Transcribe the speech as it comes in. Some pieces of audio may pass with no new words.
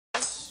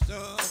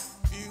love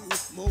you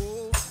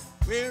more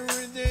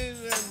every day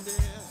than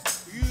day.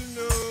 You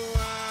know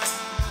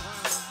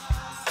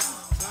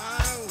I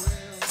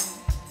will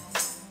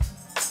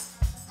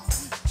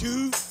to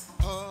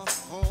a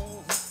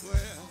home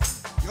where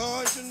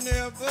joy should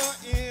never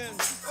end.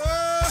 Oh,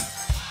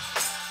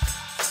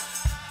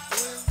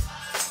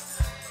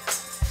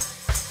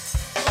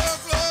 oh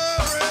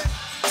glory,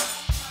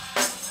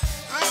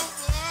 I'm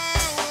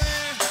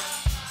flying.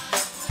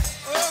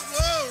 Oh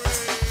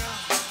glory,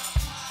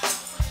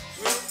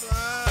 we're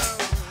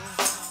flying.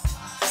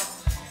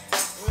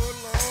 Oh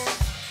Lord,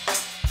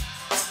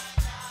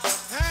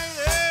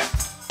 hey,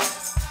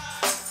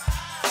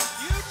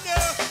 you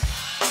know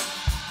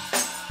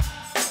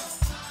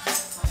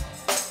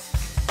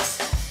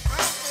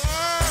I'm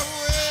far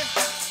away.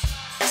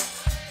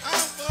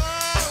 I'm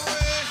far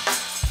away.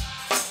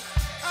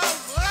 I'm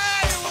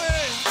flying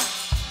away.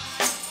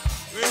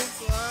 We're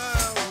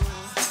flying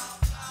away.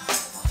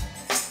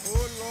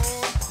 Oh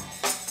Lord,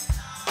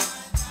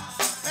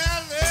 hey,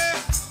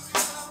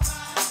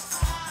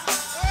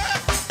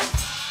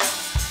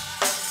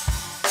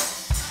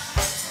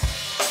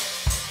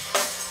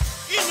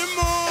 in the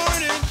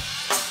morning,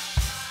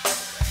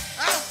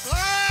 I'll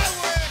fly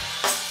away.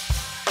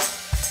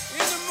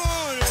 In the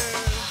morning,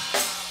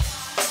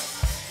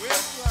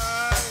 we'll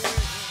fly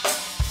away.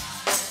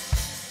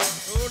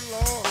 Oh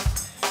Lord,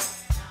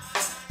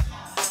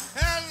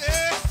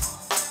 hallelujah.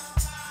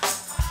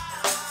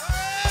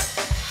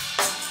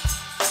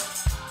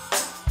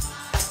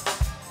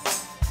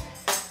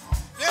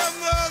 Dear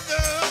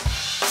mother,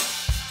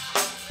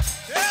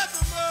 tell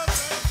the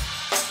mother,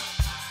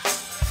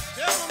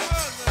 tell the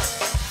mother,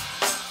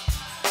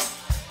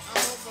 I'm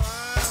gonna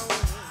fly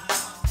away.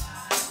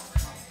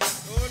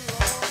 Oh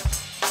Lord,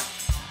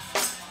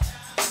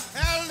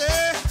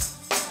 hallelujah.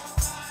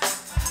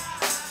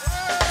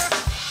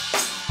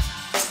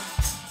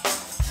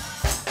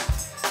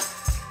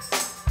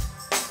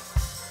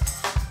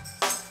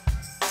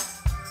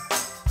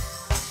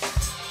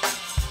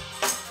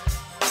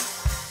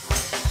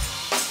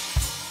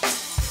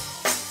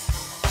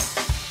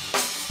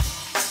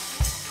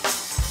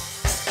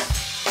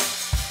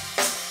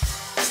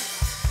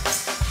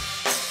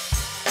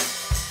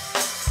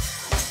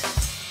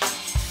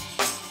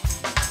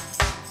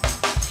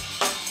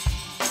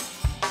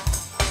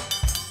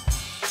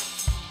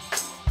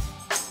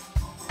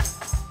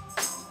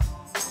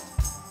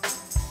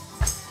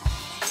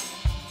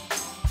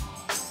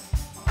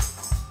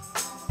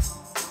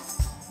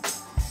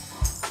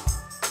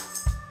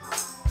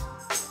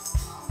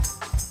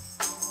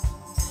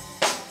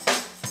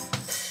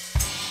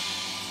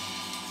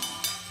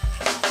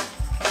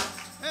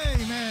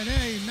 Amen,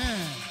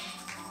 amen.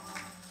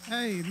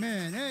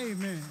 Amen,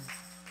 amen.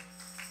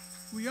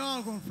 We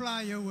all gonna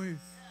fly your way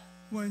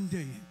one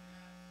day.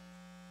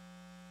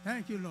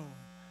 Thank you, Lord.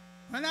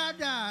 When I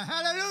die,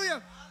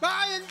 hallelujah,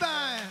 by and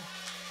by,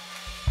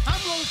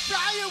 I'm gonna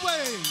fly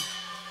away.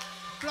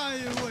 Fly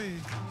away.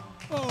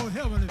 Oh,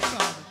 Heavenly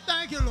Father,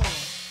 thank you, Lord.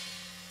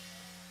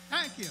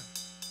 Thank you.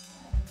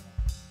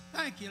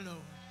 Thank you,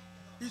 Lord.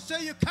 You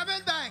say you're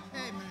coming back,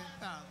 Heavenly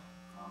Father.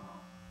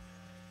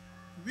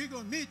 We're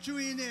going to meet you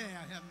in there,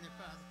 Heavenly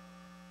Father.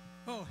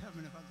 Oh,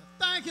 Heavenly Father.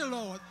 Thank you,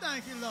 Lord.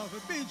 Thank you, Lord, for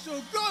being so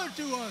good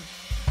to us.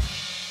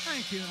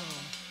 Thank you,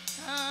 Lord.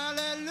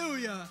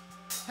 Hallelujah.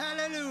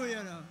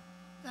 Hallelujah, Lord.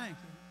 Thank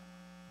you.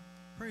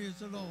 Praise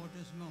the Lord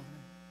this morning.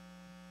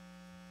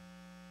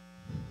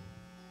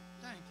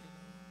 Thank you,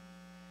 Lord.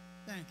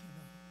 Thank you,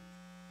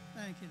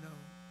 Lord. Thank you,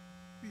 Lord.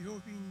 We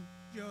hope you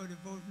enjoy the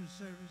devotion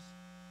service.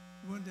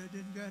 The one that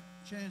didn't get a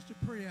chance to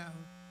pray out,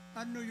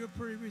 I know you'll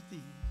pray with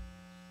me.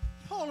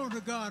 Hold on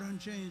to God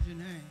unchanging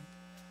hand.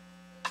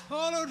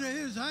 Hold on to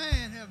his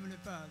hand, Heavenly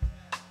Father.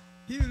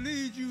 He'll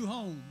lead you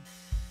home.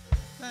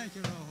 Thank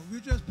you, Lord. We're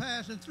just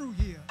passing through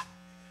here,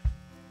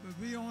 but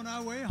we're on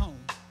our way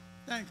home.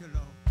 Thank you,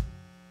 Lord.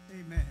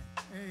 Amen.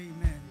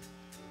 Amen.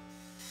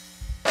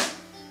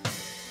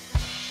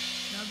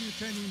 Now we're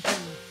turning to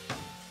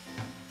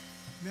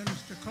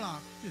Minister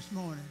Clark this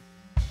morning.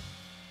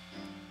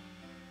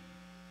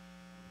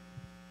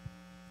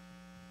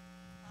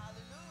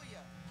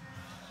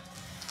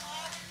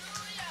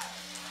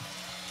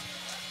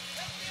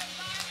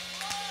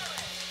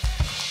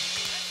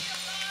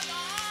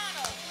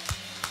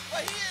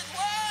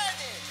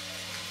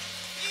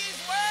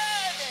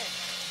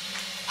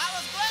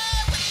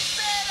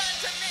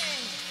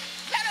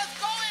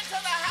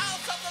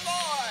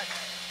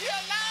 He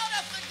allowed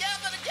us to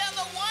gather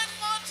together one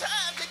more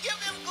time to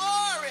give him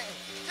glory,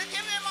 to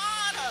give him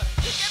honor,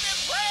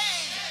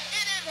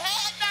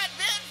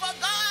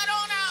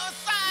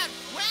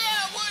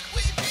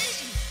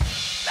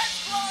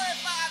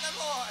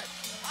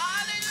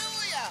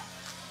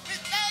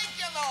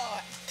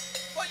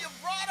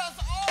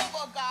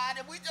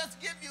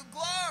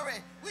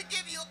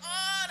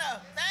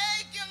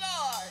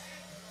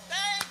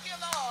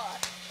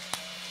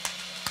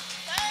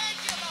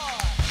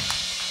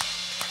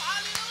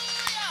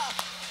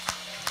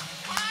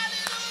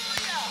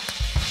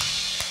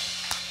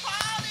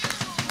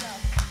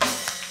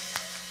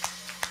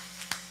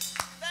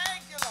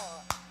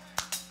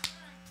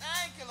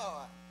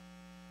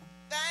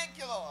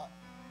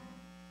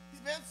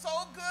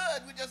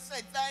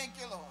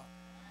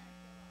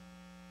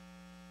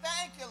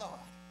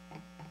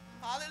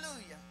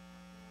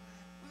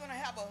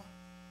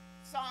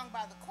 song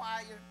by the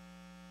choir.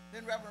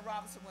 Then Reverend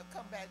Robinson will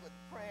come back with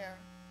prayer,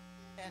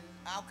 and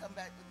I'll come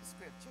back with the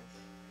scripture.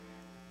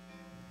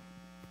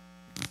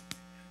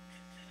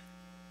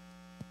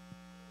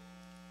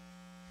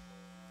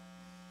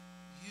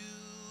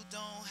 You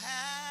don't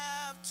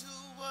have to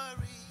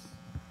worry,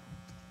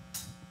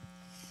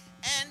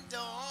 and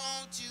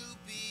don't you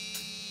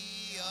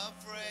be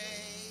afraid.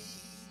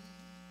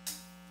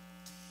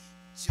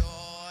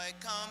 Joy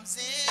comes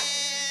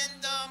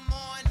in the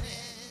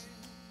morning,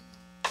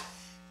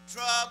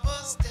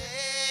 troubles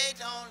they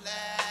don't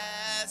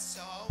last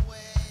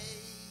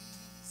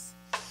always.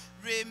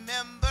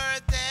 Remember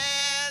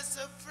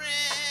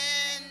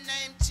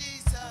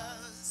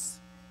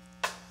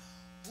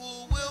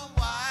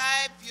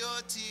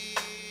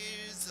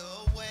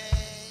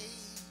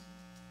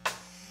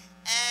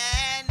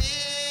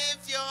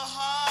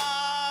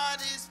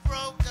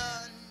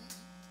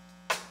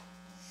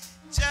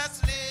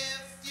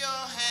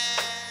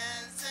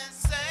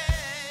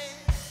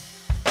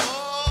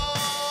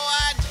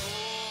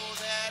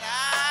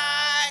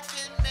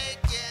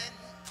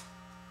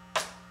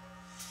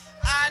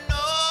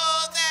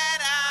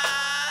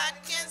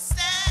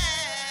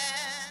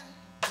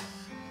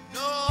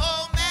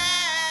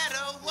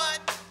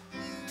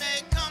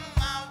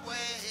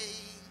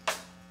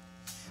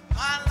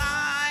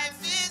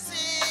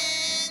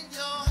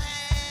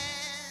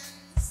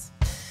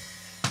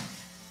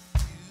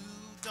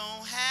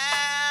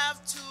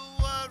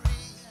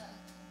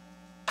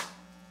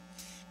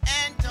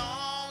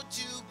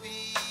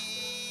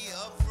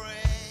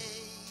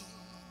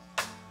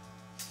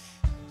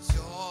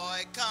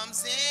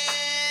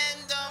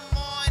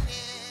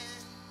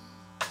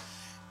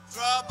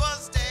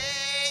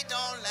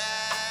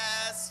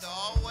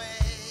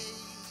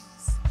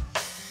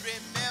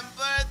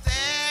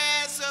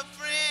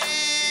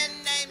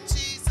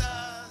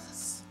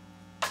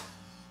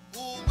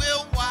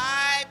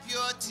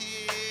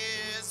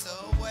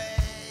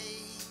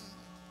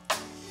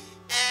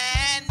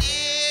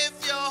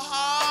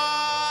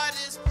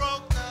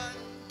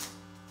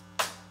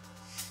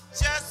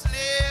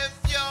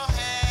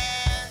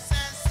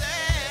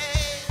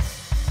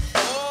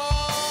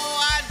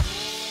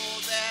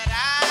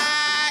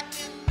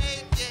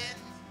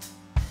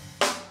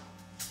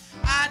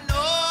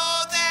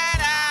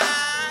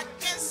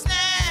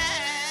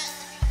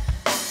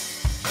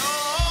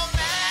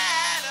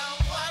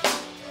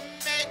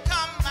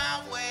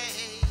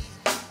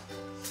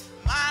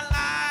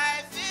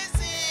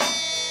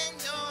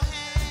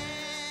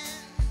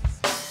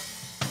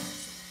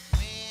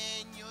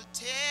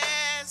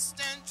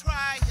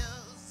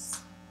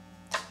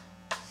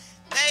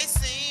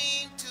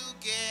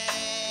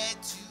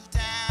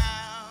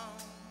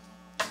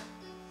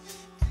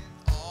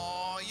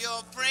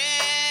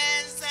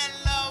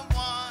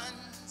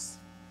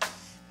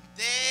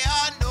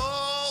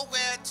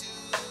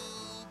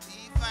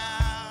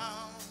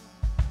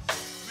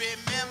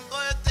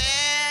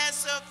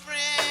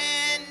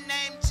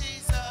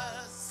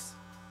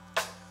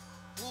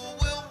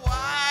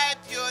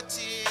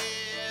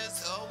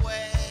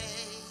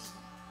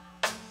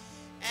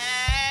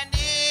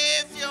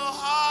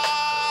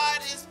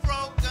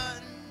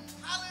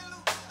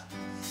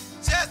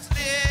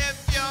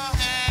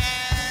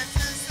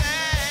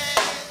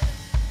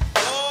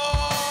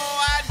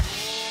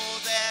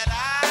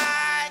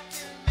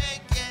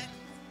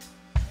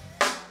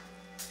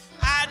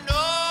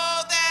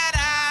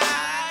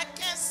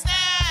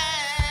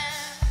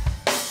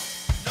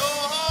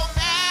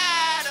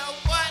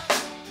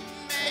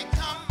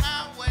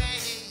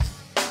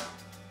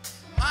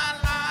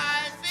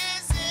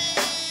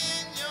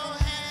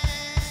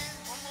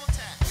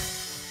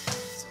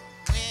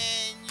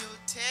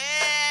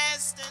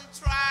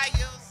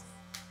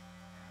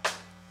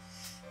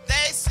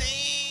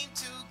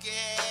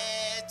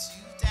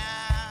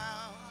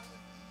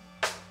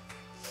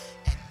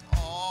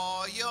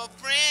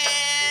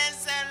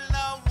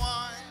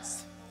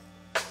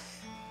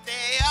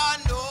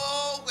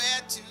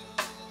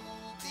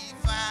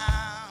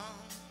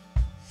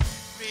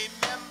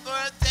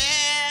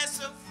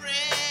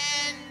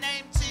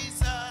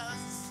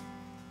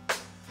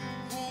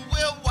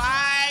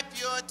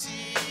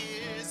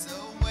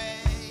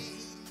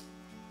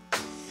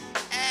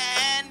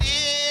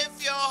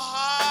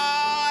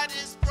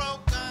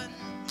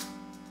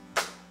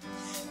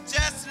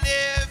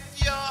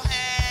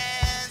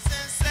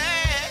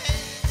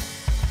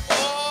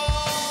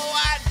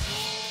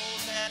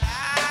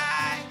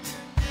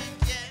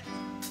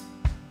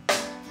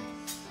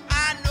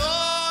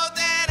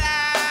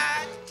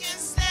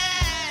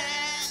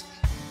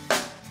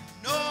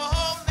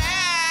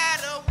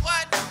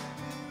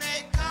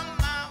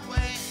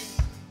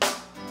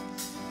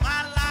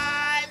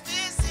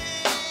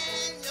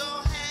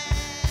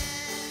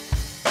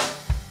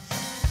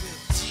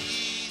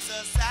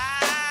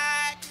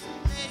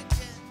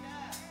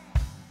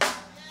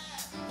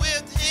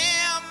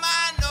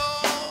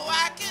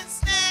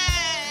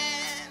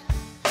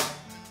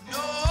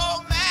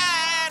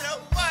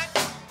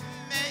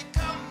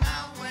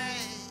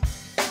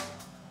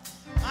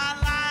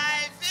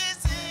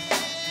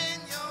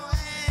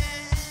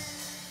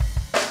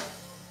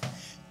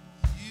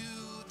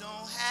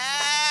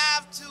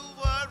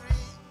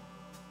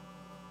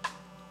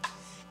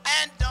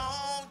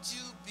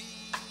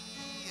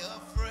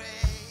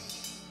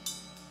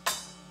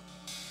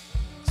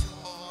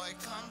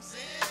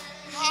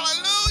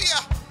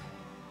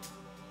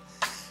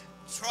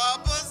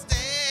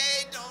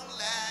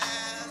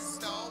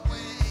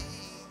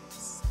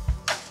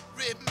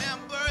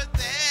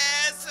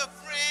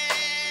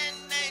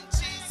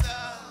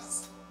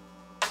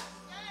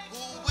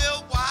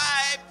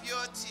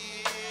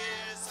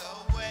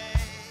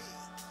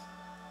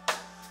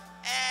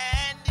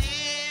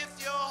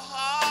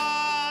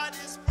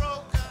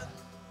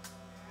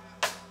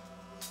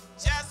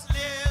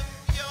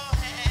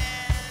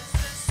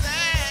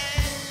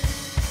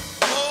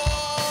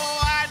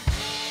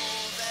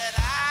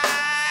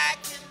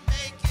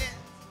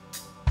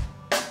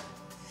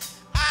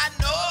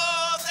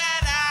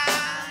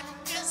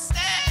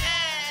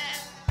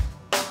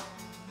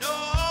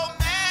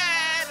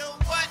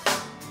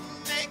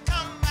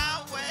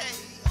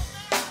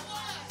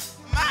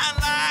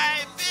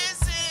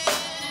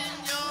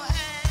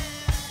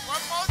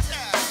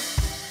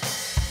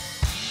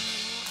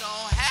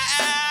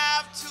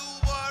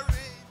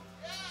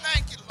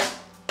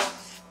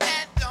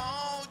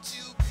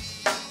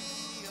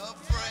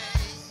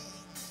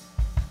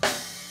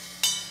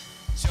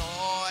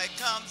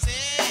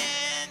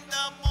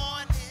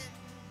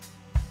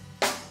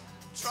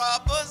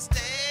Troubles,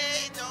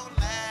 they don't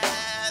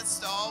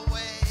last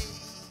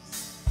always.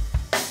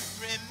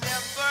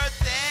 Remember,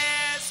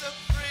 there's a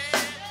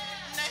friend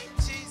named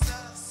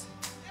Jesus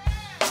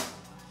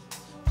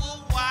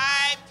who'll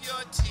wipe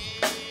your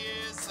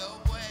tears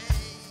away.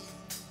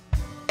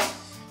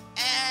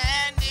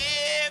 And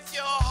if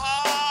your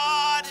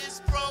heart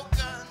is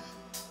broken,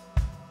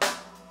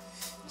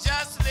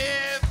 just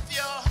lift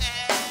your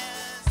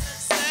hands and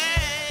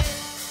say,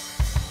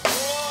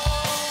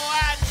 oh,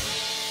 I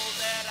know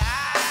that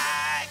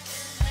I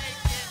can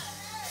make it.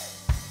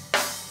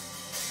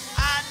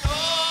 I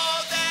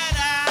know that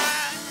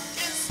I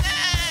can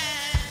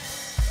stand.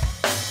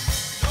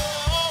 No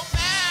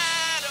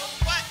matter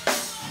what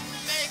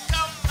may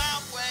come my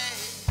way,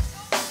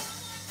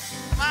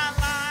 my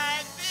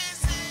life is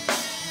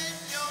in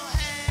your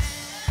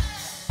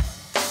hands.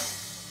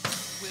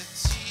 With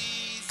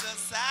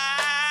Jesus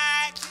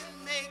I can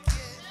make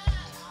it.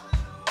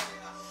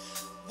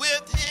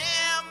 With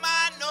him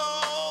I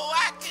know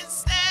I can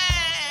stand.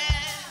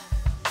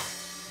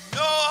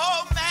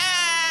 No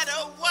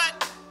matter what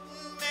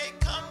may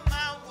come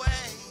my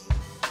way,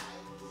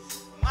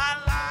 my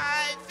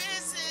life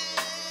is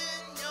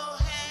in your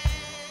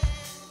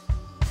hands.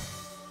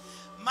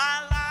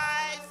 My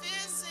life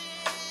is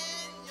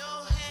in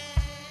your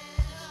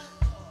hands.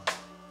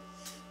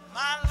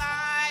 My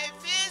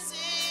life is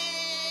in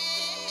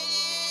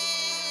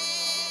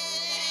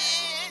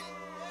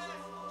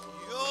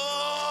your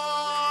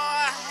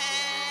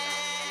hands.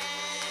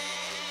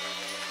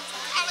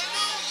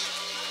 Hallelujah.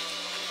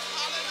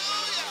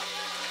 Hallelujah.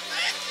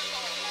 Thank you,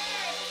 Lord.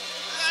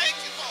 Thank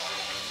you, Lord.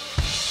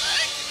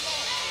 Thank you,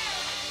 Lord.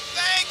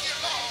 Thank you,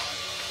 Lord. Thank you, Lord.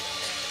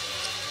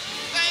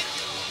 Thank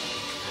you, Lord.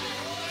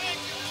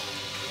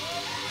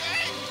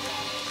 Thank you.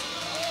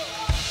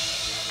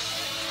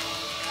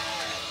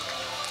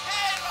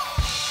 Hey, Lord.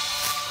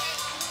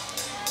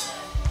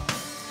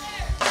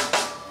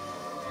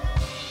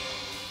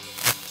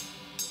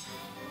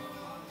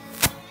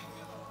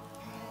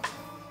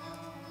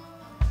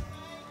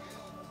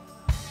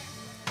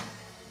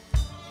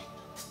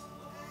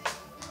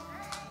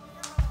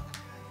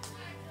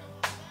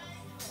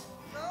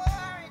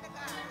 Glory to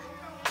God.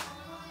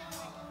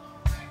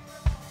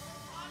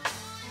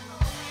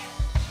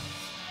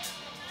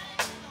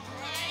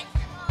 Thank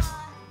you,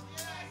 Lord.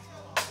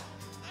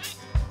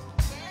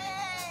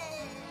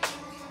 Yay.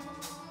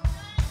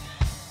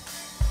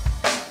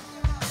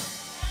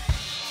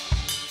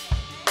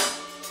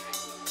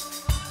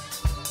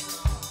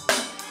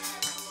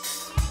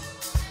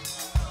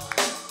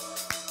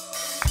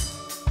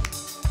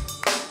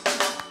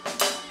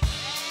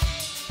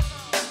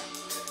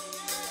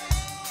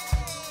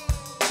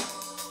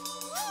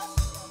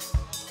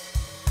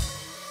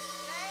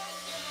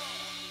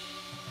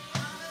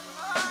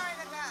 Glory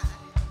to God.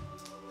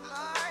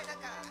 Glory to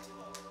God.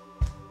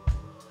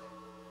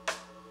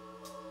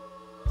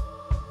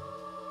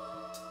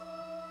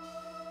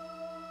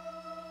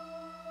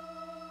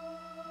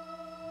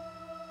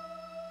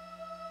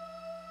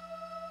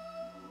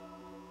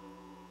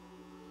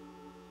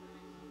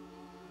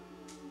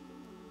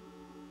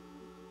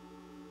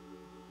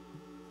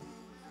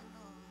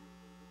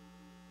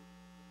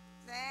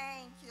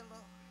 Thank you,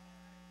 Lord.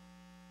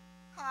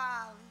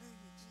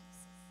 Hallelujah,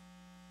 Jesus.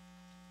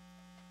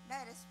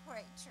 Let us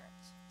pray,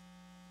 church.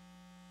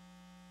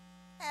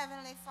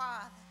 Heavenly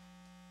Father,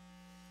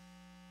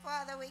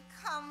 Father, we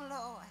come,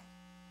 Lord,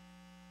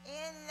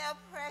 in the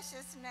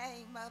precious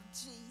name of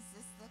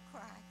Jesus the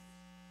Christ.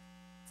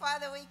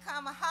 Father, we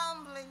come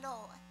humbly,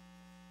 Lord,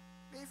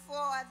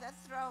 before the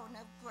throne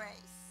of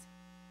grace.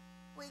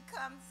 We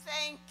come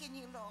thanking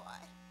you,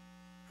 Lord,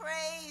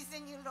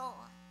 praising you,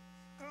 Lord,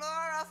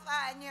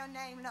 glorifying your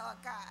name, Lord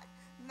God,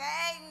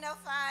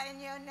 magnifying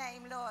your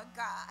name, Lord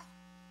God.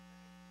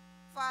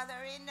 Father,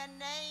 in the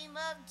name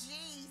of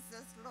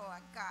Jesus,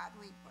 Lord God,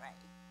 we pray.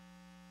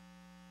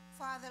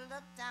 Father,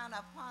 look down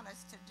upon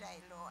us today,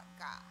 Lord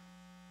God,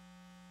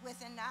 with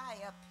an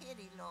eye of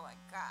pity, Lord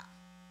God.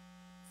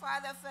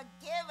 Father,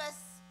 forgive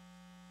us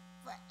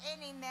for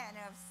any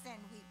manner of sin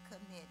we've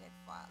committed,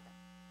 Father,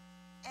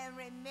 and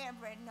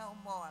remember it no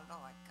more,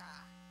 Lord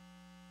God.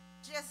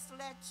 Just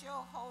let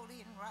your holy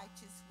and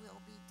righteous will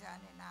be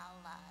done in our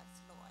lives,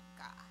 Lord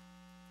God.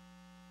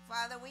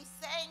 Father, we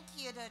thank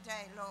you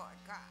today, Lord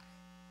God,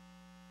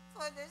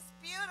 for this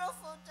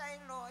beautiful day,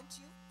 Lord,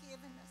 you've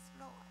given us,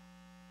 Lord.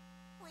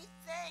 We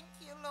thank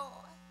you,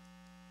 Lord,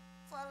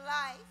 for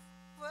life,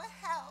 for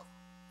health,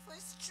 for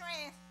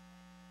strength.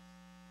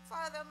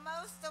 Father,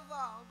 most of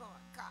all,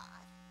 Lord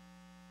God,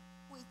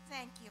 we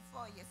thank you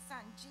for your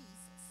son,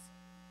 Jesus,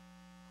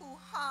 who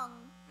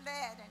hung,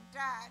 bled, and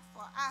died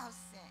for our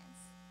sins,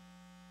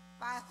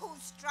 by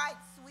whose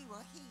stripes we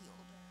were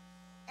healed,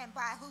 and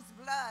by whose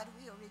blood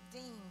we are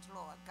redeemed,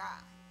 Lord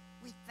God.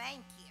 We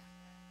thank you.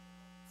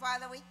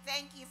 Father, we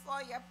thank you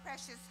for your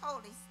precious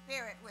Holy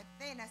Spirit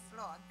within us,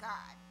 Lord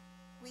God.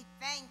 We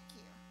thank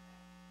you.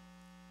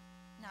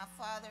 Now,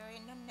 Father,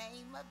 in the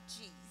name of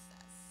Jesus,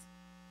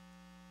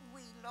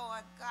 we,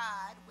 Lord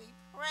God, we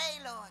pray,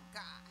 Lord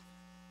God,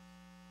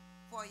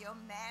 for your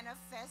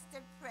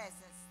manifested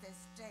presence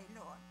this day,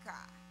 Lord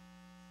God.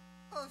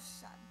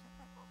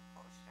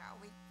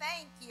 We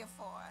thank you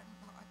for it,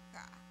 Lord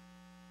God.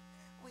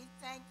 We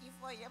thank you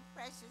for your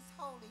precious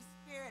Holy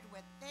Spirit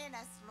within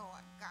us,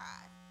 Lord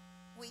God.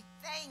 We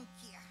thank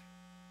you.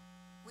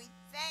 We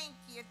thank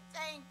you,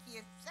 thank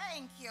you,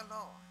 thank you,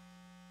 Lord.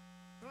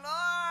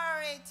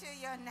 Glory to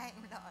your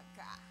name, Lord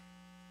God.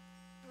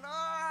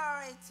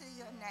 Glory to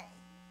your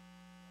name.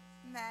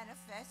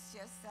 Manifest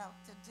yourself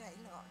today,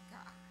 Lord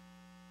God.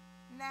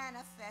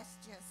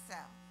 Manifest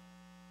yourself.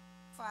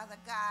 Father,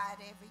 guide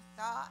every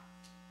thought,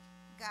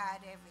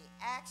 guide every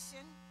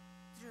action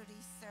through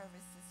these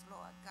services,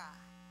 Lord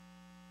God.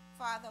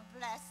 Father,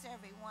 bless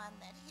everyone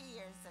that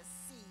hears or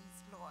sees,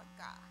 Lord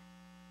God.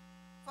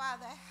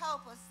 Father,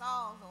 help us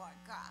all, Lord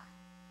God,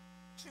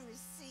 to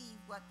receive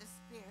what the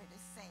Spirit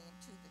is saying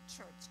to the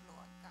church,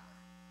 Lord God.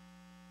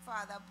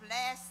 Father,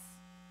 bless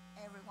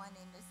everyone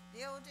in this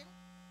building,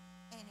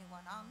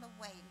 anyone on the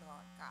way,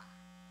 Lord God.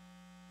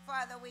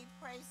 Father, we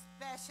pray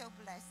special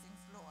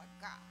blessings, Lord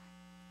God,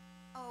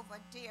 over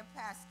dear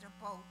Pastor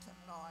Bolton,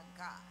 Lord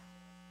God.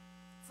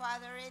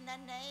 Father, in the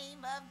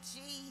name of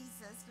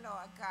Jesus,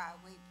 Lord God,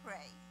 we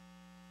pray.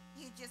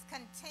 You just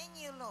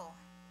continue, Lord,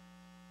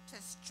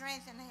 to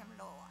strengthen him,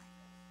 Lord,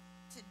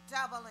 to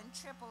double and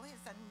triple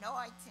his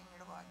anointing,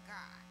 Lord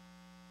God.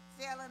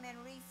 Fill him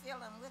and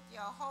refill him with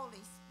your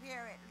Holy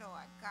Spirit,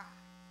 Lord God.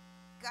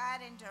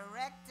 Guide and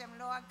direct him,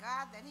 Lord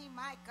God, that he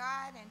might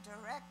guide and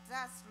direct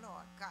us,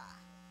 Lord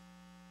God.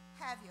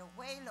 Have your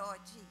way, Lord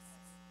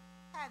Jesus.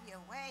 Have your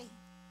way.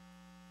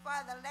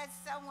 Father, let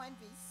someone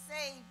be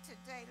saved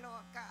today,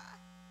 Lord God.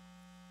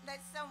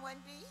 Let someone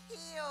be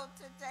healed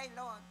today,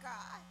 Lord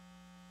God.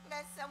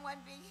 Let someone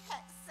be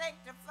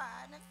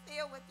sanctified and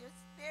filled with your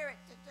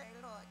Spirit today,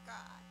 Lord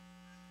God.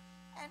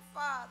 And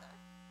Father,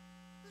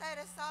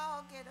 let us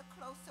all get a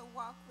closer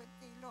walk with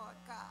thee, Lord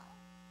God.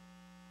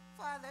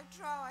 Father,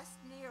 draw us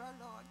nearer,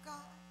 Lord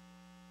God.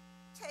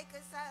 Take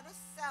us out of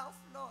self,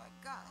 Lord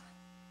God.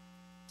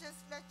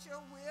 Just let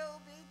your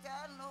will be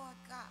done, Lord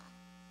God.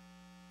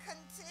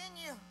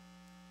 Continue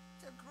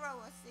to grow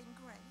us in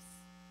grace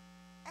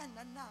and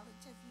the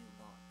knowledge of you,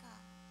 Lord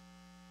God.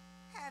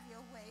 Have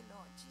your way,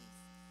 Lord Jesus.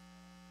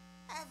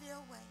 Have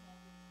your way.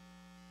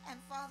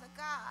 And Father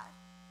God,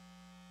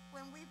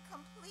 when we've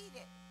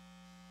completed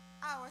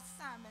our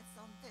assignments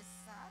on this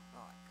side,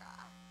 Lord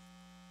God,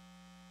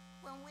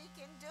 when we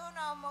can do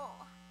no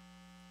more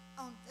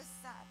on this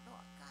side,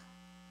 Lord God,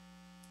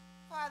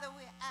 Father,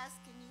 we're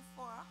asking you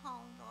for a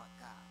home, Lord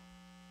God,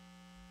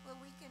 where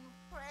we can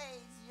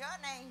praise your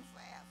name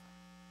forever,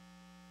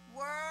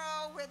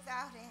 world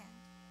without end.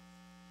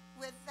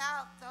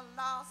 Without the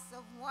loss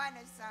of one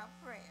is our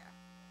prayer.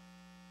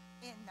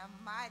 In the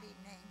mighty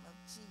name of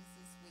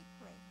Jesus we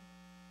pray.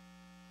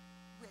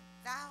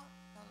 Without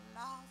the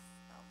loss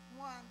of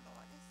one,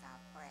 Lord, is our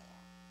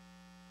prayer.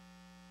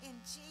 In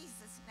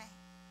Jesus'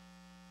 name,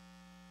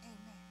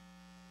 amen.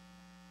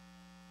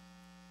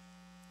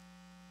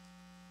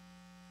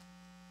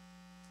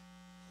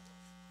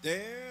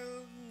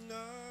 There's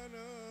not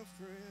a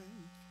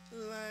friend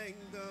like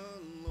the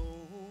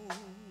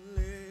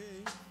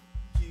lonely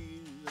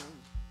Jesus.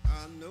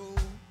 I know,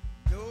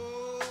 no,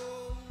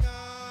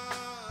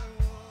 not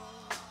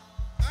one.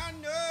 I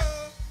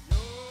know,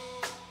 no,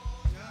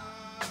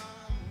 not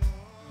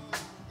one.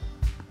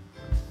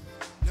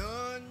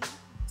 None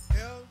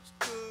else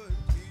could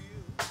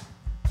heal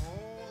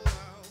all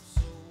our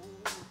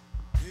souls.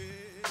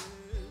 Yes,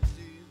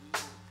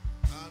 Jesus.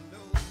 I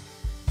know,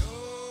 no,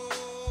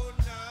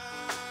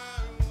 not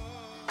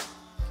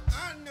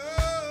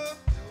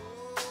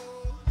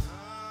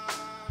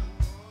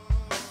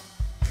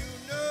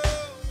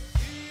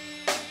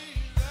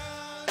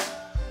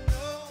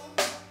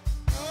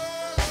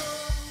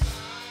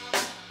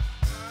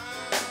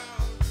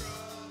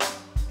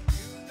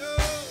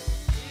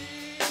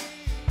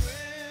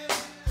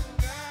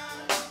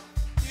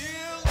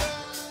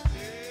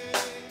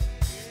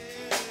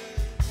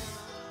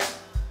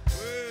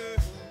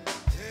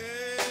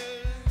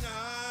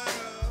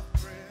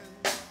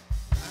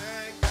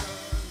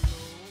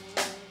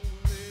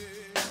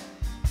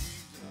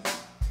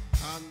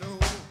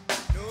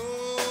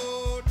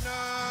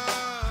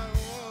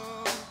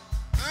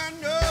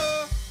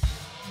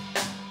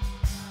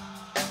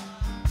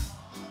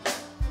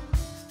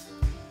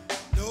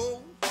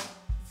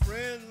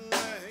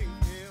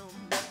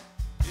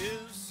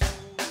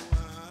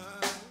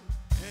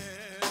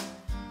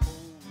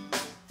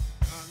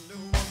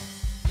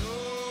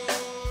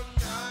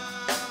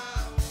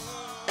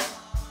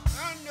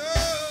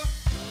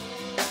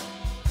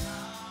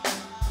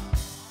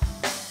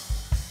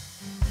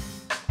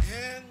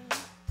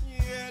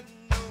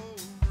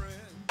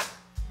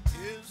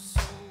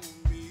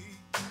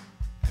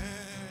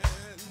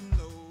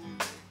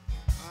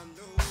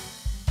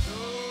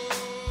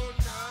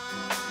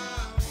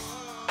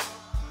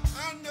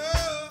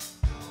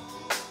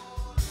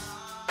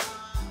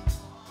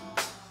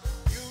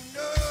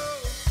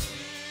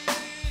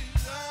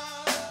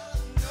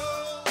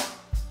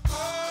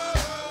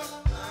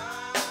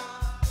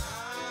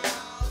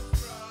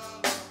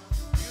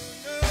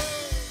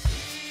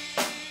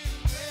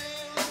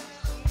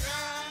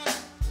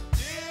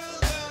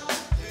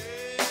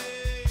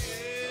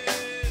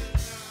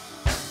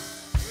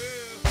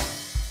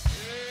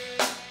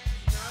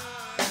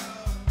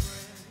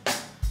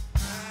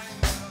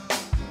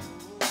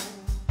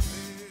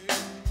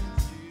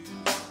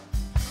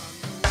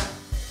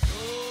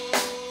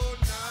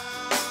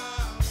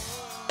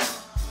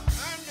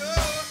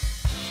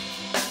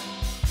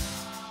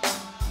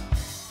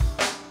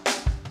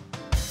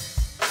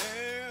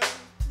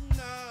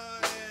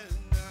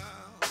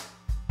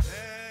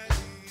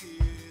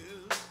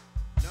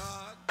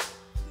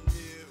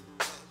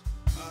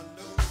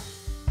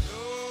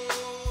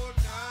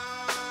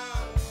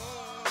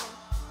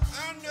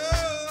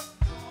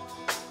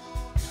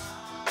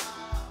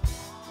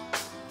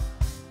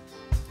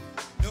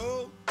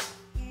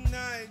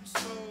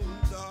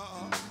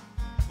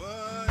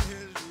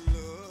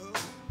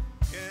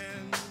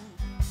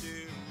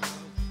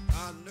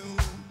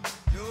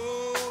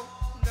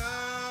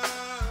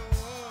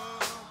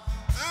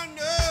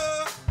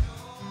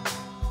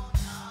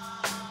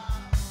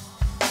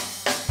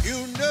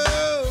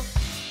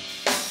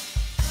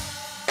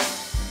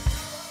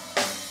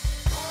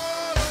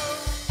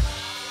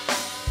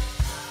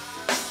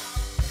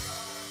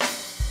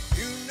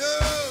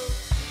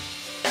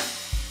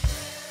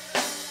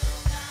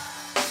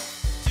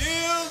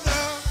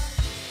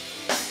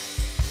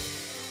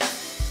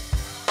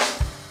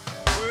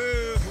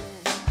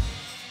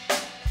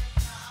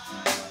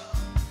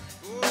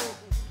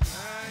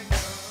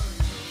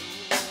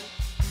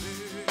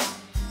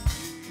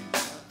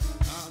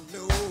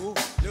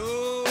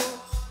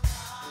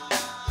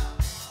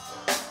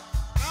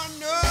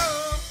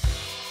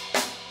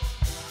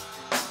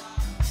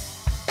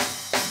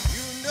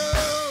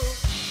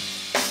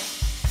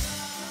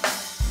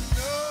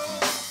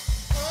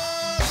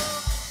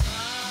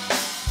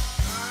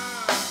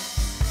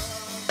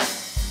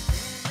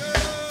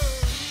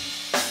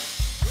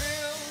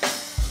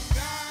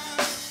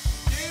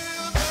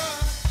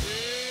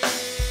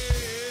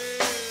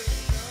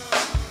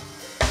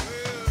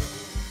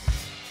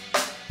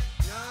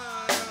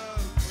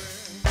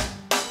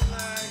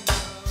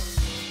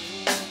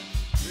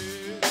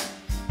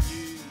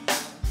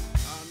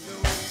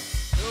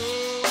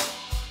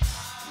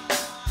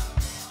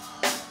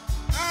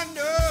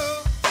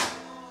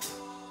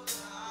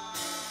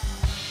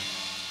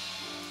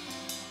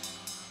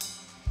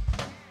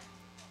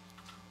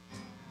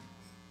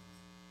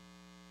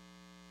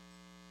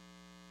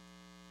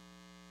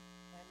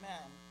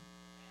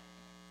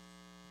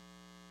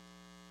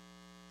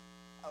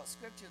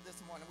scripture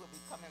this morning will be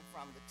coming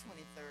from the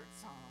 23rd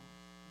Psalm.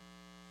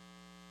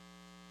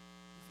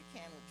 If you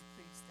can, would you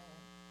please stand?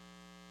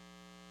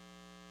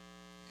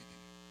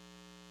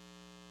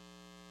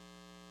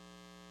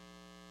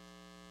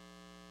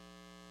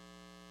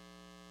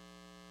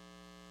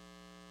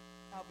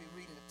 I'll be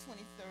reading the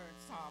 23rd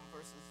Psalm,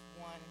 verses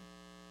 1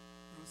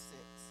 through 6.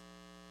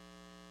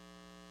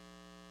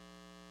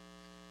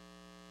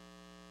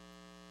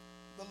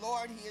 The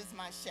Lord, he is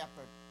my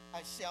shepherd,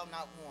 I shall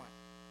not want.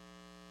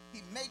 He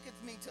maketh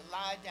me to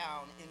lie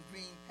down in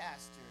green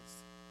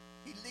pastures.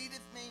 He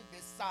leadeth me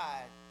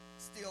beside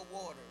still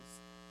waters.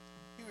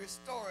 He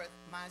restoreth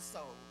my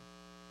soul.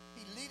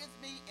 He leadeth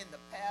me in the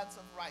paths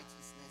of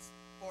righteousness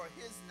for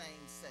his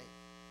name's sake.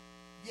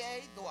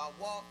 Yea, though I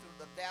walk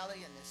through the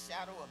valley in the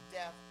shadow of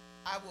death,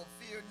 I will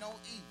fear no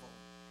evil,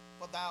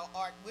 for thou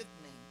art with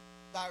me.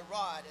 Thy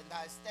rod and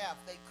thy staff,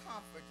 they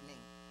comfort me.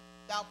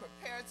 Thou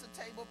preparest a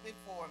table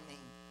before me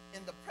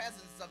in the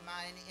presence of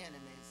mine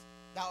enemies.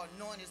 Thou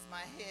anointest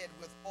my head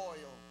with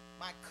oil.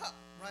 My cup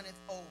runneth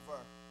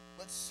over.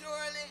 But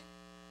surely,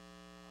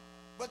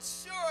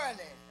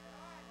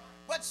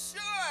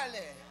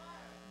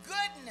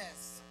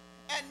 goodness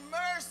and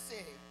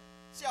mercy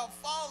shall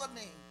follow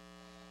me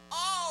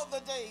all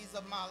the days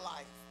of my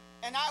life,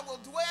 and I will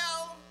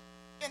dwell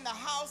in the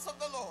house of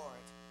the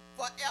Lord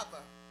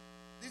forever.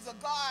 These are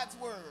God's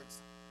words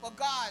for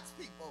God's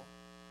people.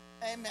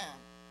 Amen.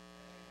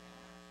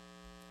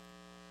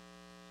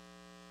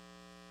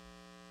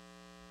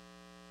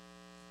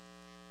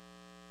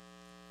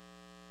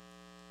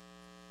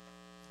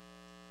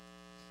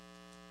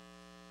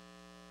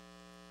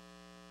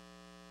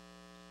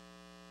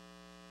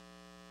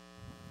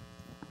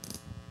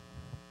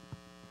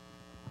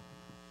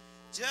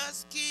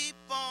 Just keep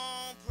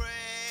on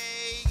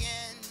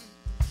praying.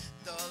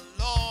 The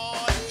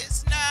Lord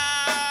is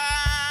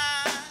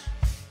nigh.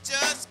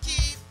 Just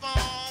keep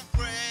on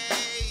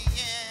praying.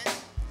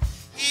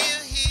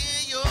 He'll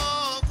hear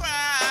your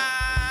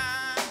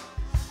cry.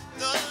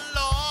 The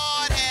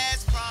Lord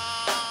has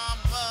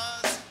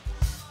promised,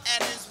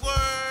 and his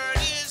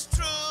word is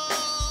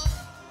true.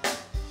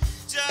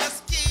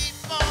 Just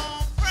keep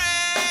on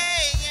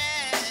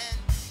praying.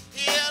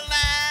 He'll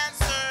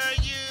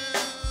answer you.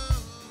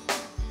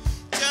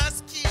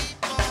 Just keep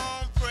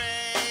on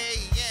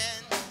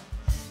praying.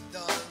 The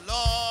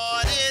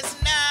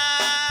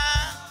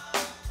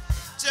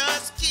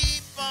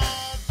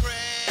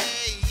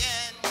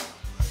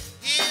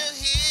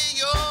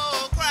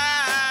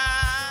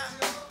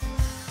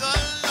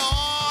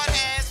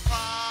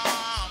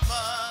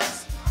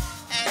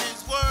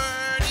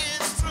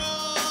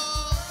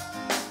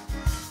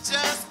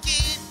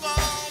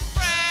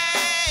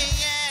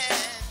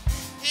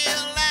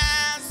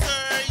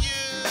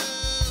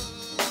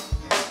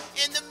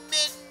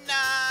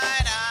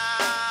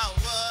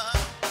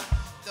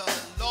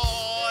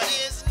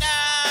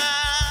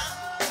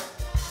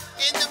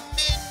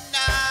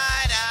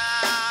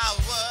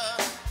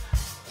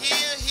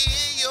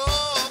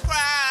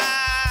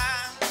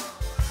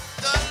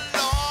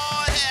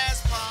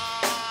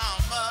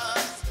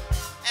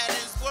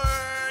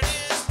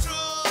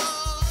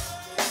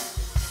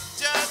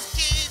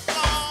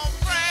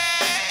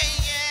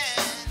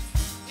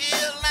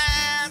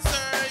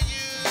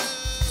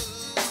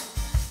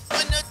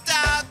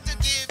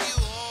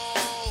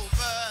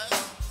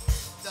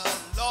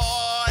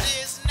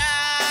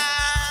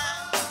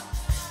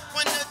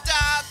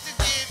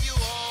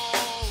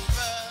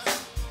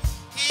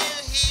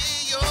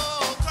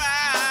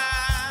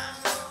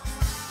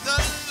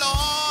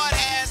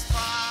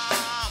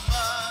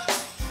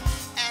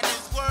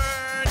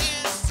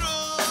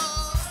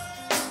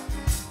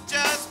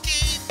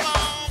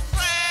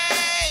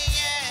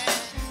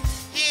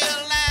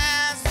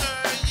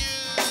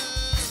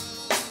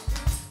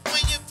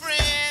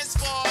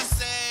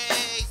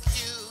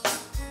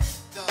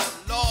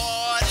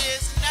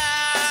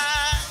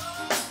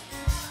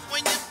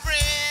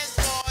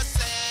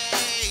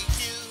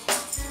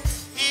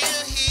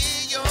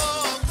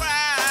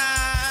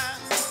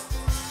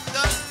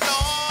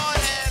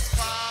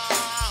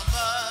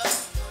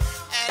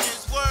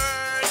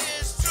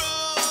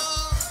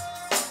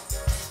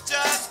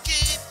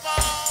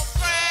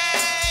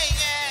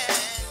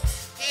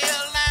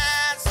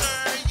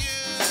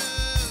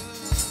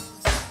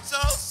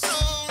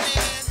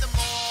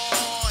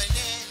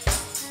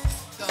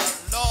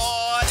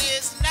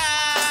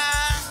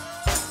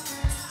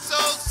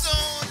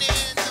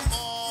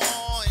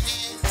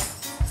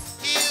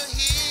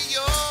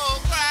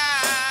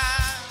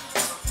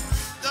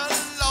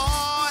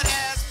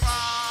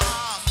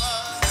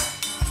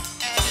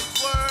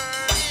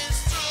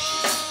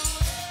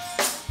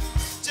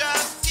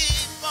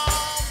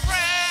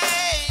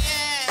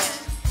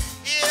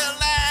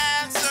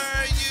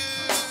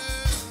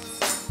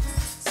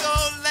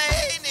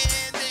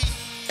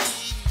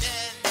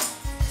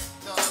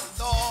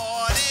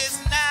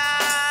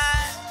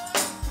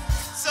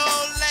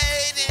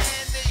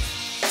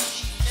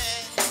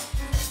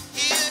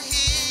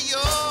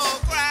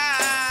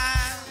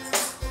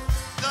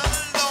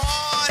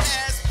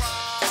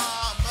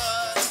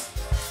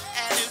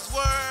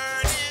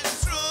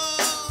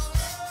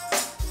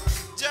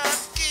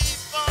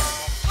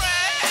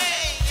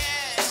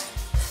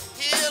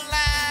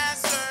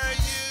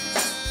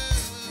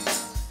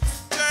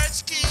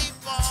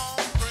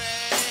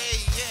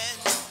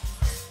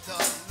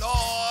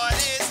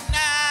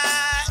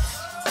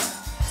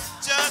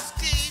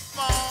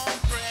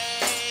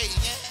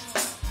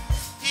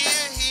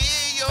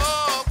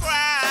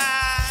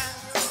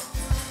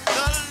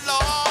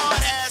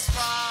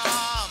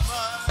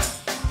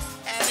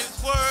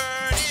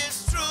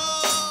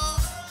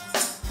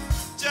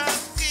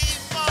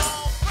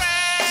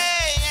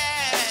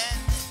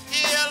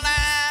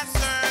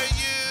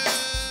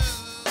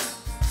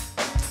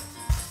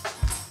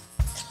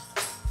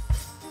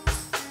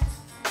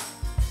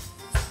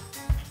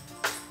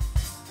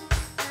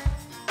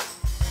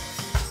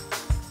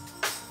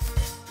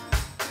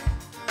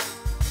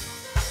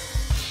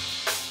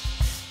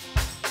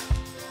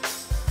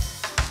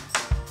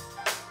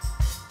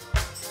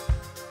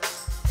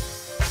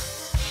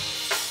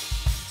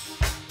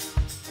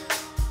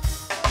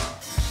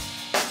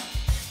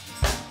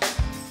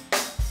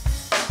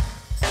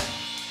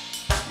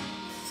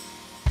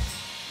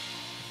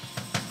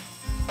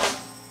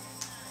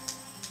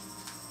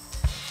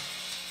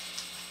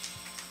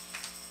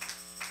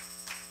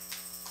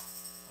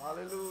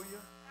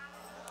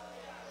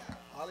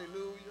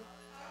Hallelujah.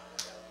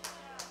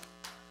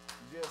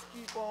 Just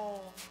keep on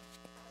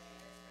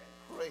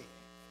praying.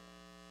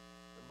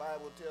 The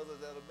Bible tells us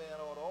that a man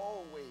ought to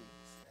always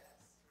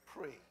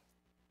pray.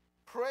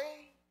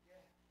 Pray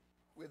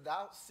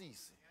without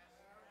ceasing.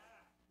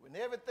 When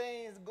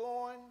everything's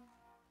going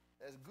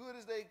as good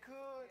as they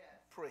could,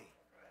 pray.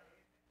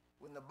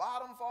 When the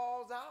bottom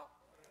falls out,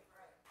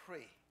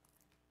 pray.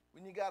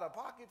 When you got a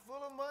pocket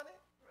full of money,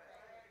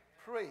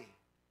 pray.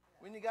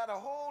 When you got a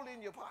hole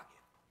in your pocket,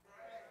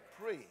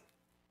 pray.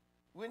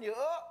 When you're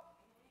up,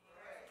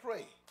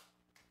 pray.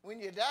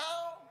 When you're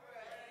down,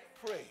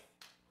 pray.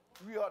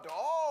 We ought to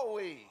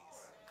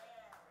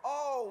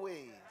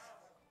always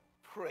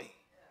pray.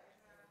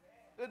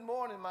 Good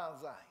morning,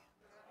 Mount Zion.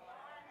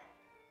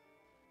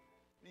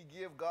 We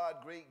give God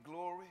great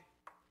glory.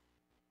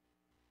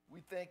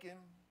 We thank him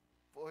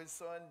for his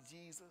son,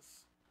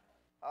 Jesus,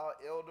 our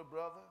elder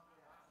brother.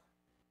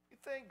 We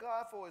thank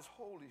God for his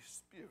Holy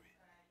Spirit,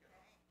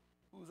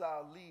 who's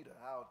our leader,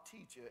 our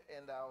teacher,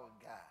 and our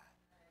guide.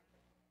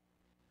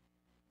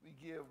 We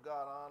give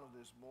God honor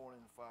this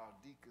morning for our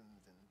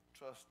deacons and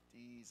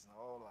trustees and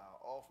all our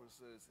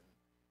officers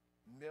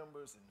and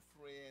members and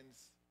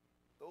friends,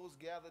 those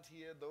gathered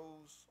here,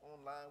 those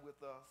online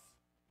with us.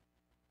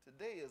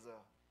 Today is a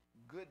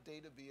good day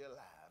to be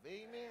alive.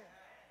 Amen.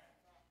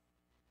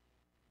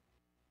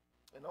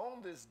 And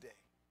on this day,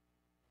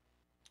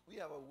 we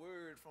have a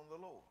word from the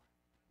Lord.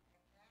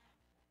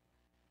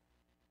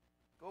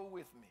 Go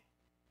with me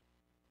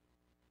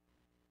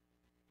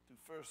to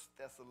 1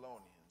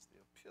 Thessalonians,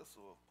 the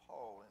epistle of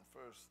Paul in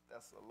 1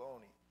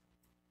 Thessalonians.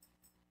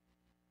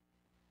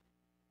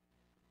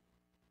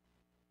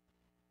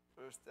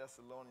 1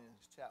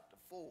 Thessalonians chapter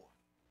 4,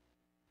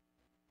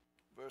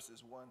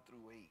 verses 1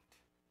 through 8.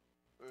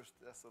 1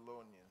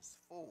 Thessalonians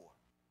 4,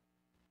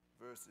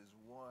 verses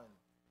 1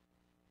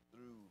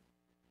 through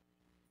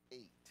 8.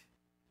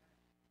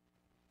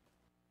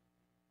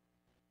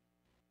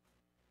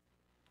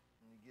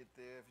 When you get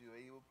there, if you're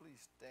able,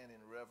 please stand in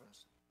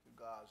reverence to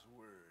God's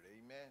word.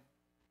 Amen.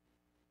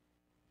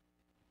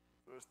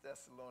 1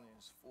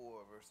 Thessalonians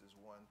 4, verses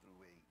 1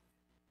 through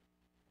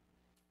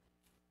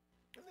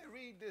 8. And they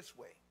read this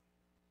way.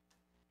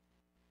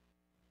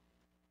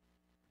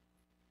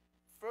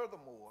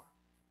 Furthermore,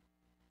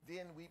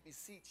 then we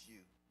beseech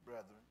you,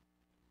 brethren,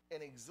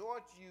 and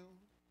exhort you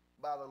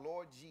by the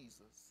Lord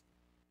Jesus,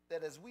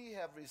 that as we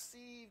have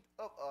received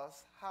of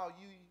us how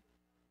you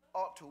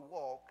ought to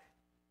walk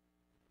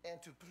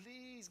and to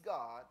please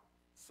God,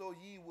 so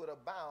ye would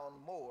abound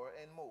more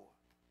and more.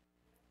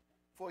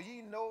 For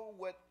ye know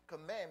what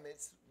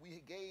commandments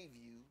we gave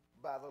you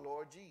by the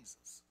Lord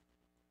Jesus.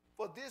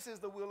 For this is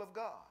the will of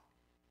God,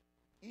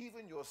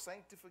 even your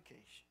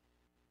sanctification,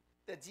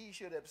 that ye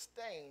should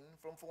abstain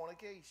from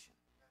fornication,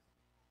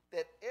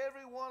 that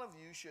every one of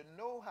you should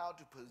know how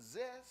to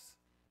possess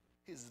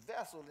his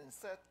vessel in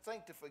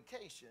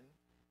sanctification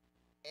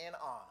and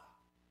honor,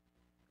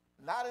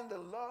 not in the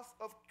lust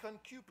of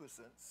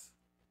concupiscence,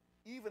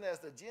 even as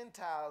the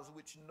Gentiles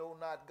which know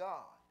not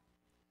God,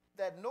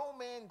 that no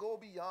man go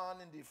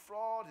beyond and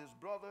defraud his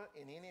brother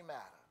in any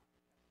matter,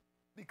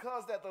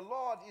 because that the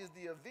Lord is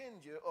the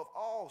avenger of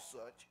all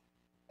such,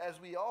 as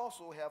we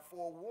also have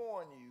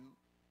forewarned you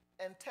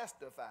and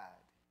testified.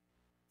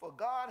 For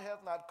God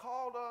hath not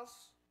called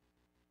us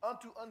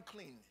unto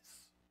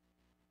uncleanness,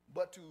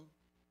 but to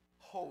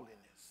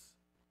holiness.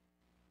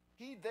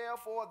 He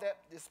therefore that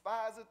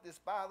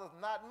despiseth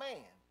not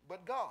man,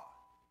 but God,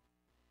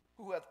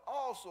 who hath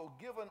also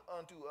given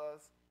unto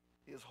us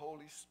his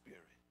Holy Spirit.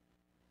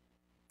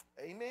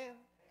 Amen.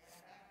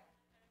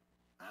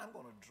 I'm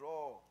going to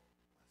draw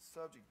a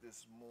subject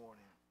this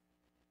morning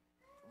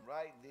from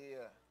right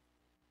there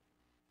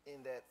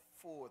in that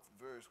 4th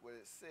verse, where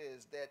it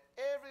says that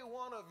every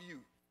one of you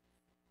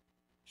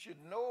should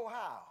know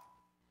how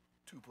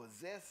to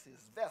possess his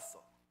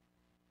vessel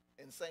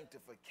in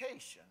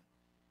sanctification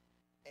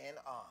and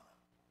honor.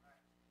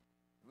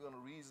 We're going to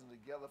reason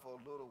together for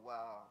a little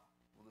while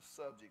with the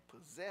subject,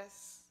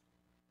 possess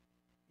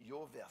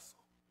your vessel.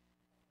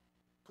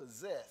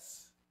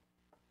 Possess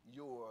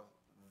your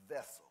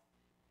vessel.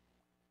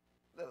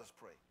 Let us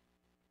pray.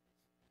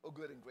 Oh,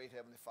 good and great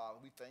Heavenly Father,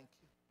 we thank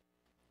you.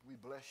 We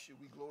bless you.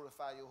 We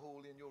glorify your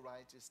holy and your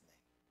righteous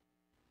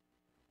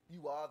name.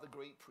 You are the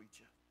great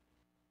preacher.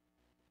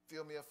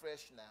 Fill me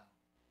afresh now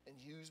and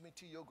use me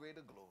to your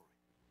greater glory.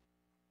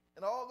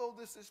 And although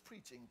this is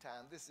preaching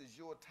time, this is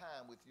your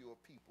time with your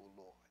people,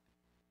 Lord.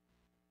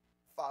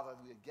 Father,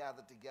 we are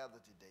gathered together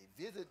today.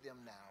 Visit them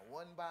now,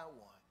 one by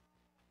one.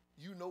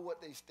 You know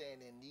what they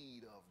stand in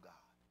need of, God.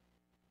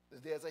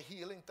 If there's a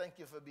healing, thank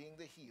you for being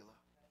the healer.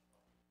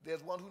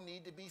 There's one who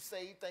needs to be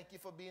saved, thank you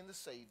for being the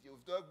Savior.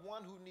 If there's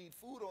one who needs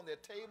food on their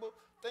table,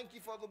 thank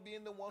you for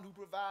being the one who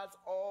provides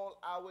all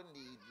our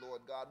need,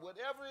 Lord God.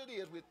 Whatever it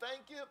is, we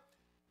thank you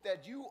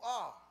that you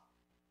are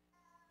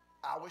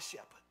our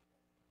shepherd,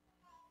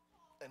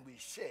 and we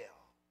shall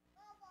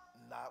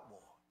not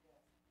want.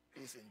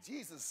 It's in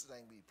Jesus'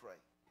 name we pray.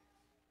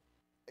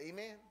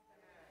 Amen.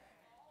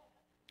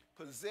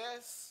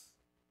 Possess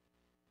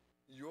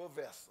your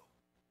vessel.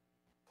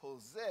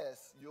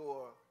 possess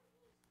your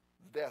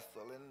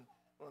vessel. And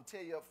I'm going to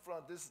tell you up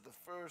front, this is the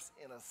first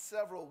in a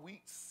several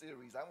weeks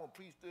series. I'm going to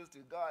preach this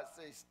till God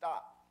says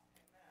stop.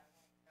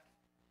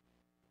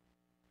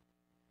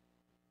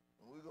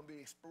 And we're going to be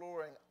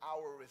exploring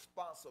our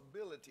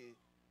responsibility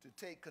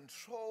to take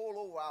control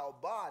over our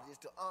bodies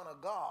to honor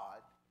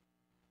God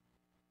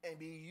and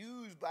be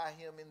used by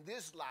him in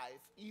this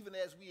life, even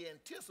as we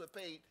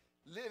anticipate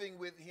living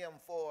with him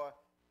for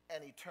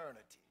an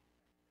eternity.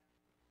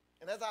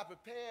 And as I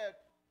prepared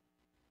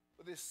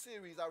for this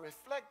series, I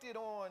reflected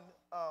on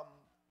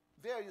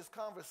various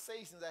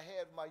conversations I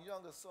had with my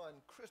younger son,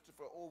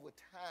 Christopher, over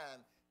time,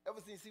 ever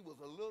since he was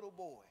a little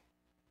boy.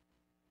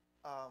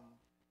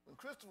 When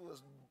Christopher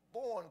was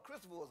born,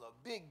 Christopher was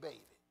a big baby.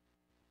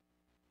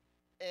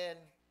 And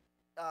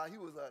he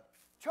was a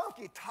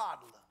chunky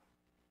toddler.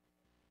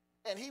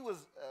 And he was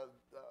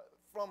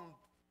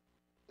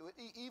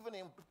even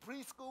in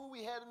preschool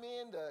we had him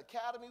in, the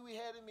academy we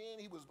had him in,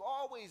 he was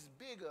always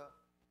bigger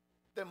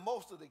than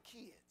most of the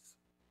kids.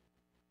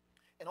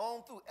 And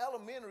on through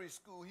elementary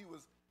school, he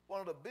was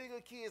one of the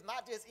bigger kids,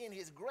 not just in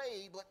his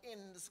grade, but in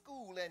the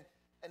school.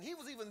 And he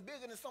was even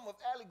bigger than some of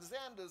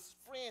Alexander's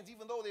friends,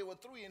 even though they were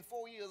 3 and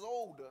 4 years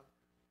older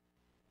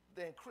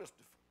than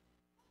Christopher.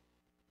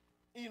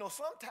 You know,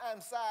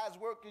 sometimes size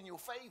work in your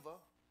favor.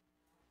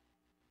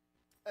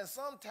 And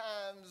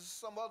sometimes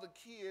some other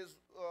kids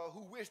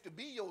who wish to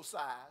be your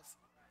size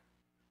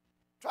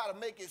try to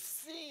make it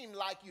seem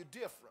like you're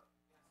different.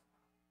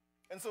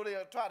 And so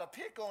they'll try to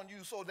pick on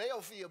you so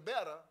they'll feel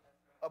better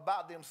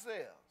about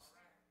themselves.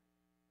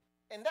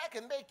 And that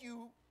can make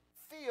you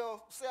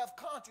feel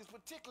self-conscious,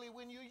 particularly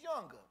when you're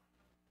younger.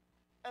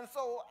 And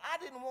so I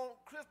didn't want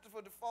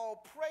Christopher to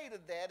fall prey to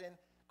that, and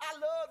I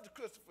loved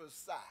Christopher's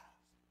size.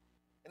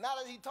 And now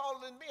that he's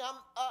taller than me,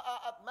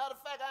 matter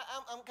of fact,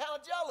 I'm kind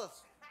of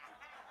jealous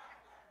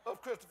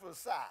of Christopher's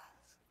size.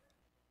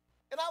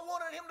 And I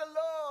wanted him to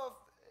love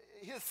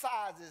his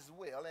size as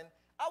well. And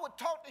I would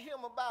talk to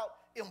him about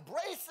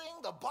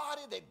embracing the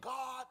body that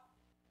God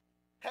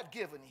had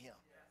given him.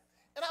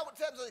 And I would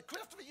tell him,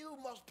 Christopher, you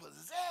must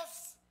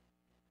possess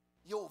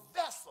your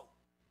vessel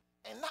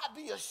and not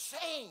be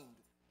ashamed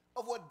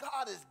of what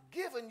God has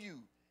given you,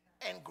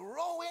 and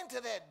grow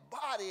into that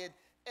body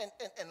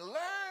and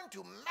learn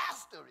to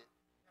master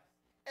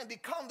it and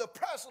become the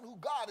person who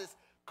God has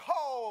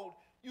called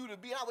you to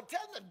be. I would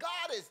tell them that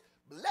God has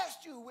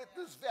blessed you with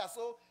this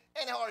vessel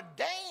and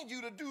ordained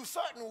you to do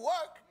certain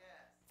work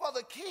for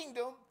the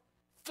kingdom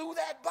through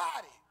that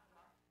body.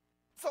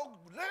 So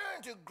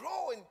learn to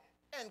grow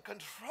and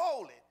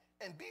control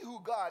it and be who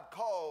God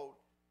called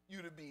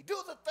you to be. Do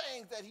the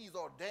things that he's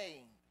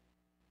ordained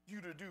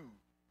you to do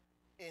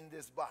in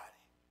this body.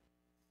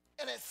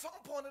 And at some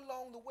point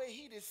along the way,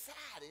 he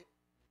decided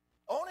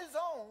on his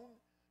own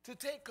to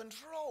take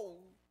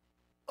control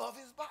of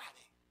his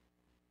body.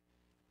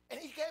 And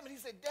he came and he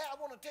said, Dad, I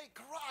want to take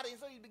karate. And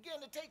so he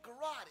began to take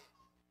karate.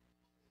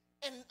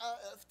 And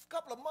a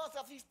couple of months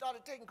after he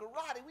started taking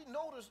karate, we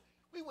noticed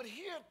we would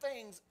hear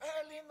things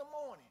early in the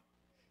morning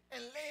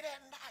and late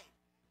at night.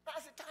 And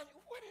I said, Tanya,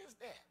 what is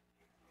that?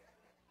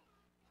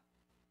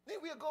 Then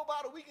we'll go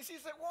about a week and she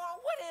said,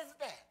 Warren, what is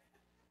that?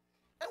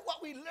 And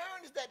what we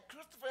learned is that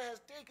Christopher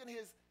has taken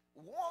his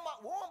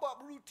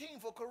warm-up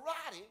routine for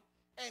karate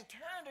and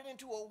turned it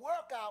into a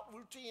workout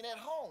routine at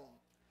home.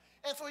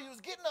 And so he was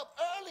getting up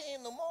early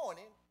in the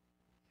morning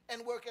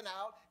and working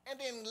out, and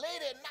then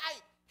late at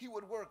night he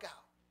would work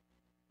out.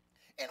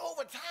 And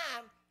over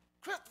time,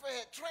 Christopher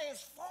had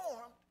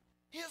transformed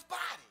his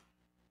body.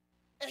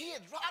 And he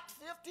had dropped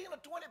 15 or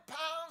 20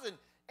 pounds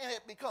and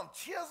had become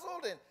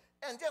chiseled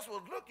and just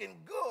was looking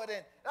good.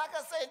 And like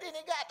I said, then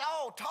he got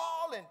all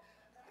tall, and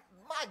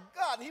my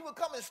God, and he would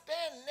come and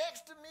stand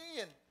next to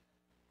me, and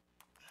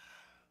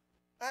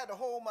I had to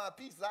hold my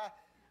peace.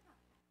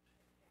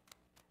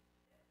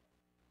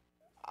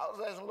 I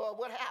was asking, Lord,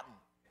 what happened?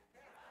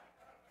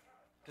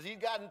 Because he'd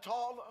gotten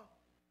taller,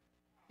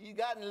 he'd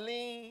gotten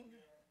lean,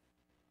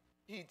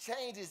 he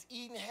changed his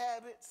eating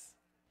habits,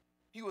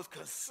 he was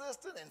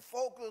consistent and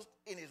focused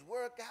in his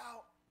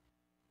workout,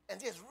 and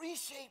just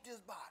reshaped his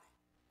body,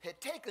 had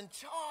taken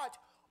charge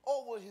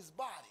over his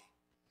body.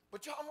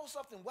 But y'all know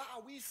something?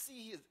 While we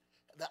see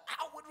the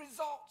outward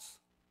results,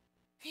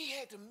 he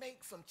had to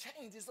make some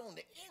changes on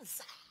the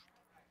inside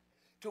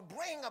to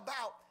bring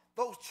about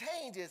those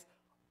changes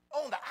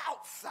on the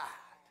outside.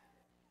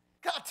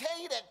 Can I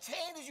tell you that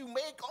changes you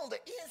make on the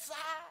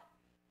inside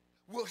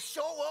will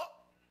show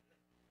up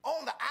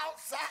on the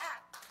outside?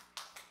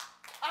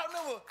 I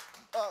remember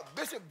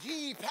Bishop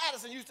G.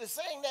 Patterson used to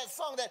sing that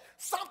song, that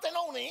something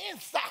on the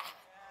inside,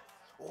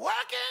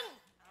 working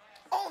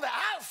on the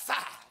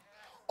outside.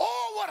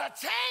 Oh, what a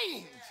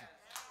change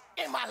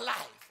in my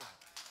life.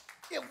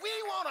 If we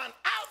want an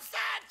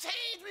outside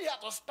change, we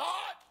have to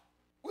start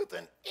with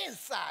an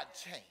inside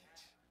change.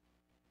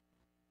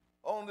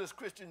 On this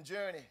Christian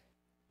journey,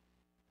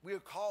 we're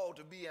called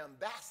to be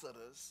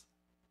ambassadors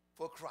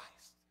for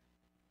Christ.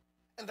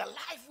 And the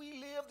life we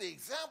live, the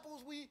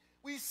examples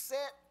we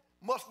set,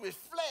 must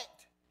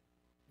reflect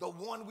the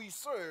one we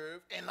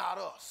serve and not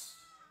us.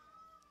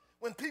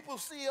 when people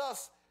see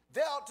us,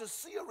 they ought to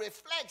see a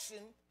reflection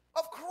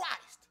of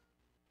Christ,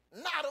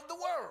 not of the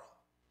world.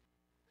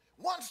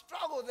 One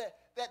struggle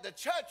that the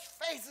church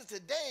faces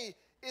today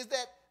is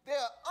that there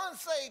are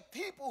unsaved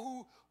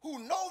people who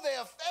know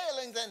their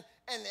failings,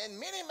 and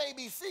many may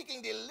be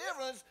seeking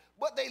deliverance,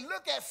 but they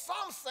look at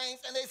some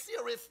saints and they see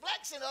a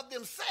reflection of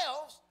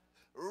themselves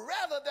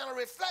rather than a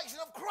reflection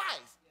of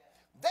Christ.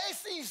 They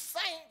see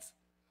saints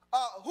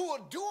who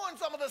are doing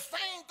some of the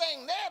same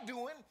thing they're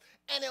doing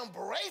and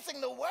embracing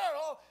the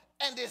world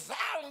and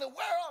desiring the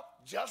world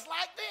just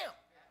like them.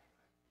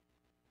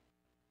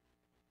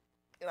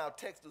 In our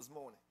text this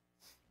morning,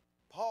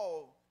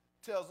 Paul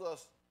tells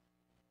us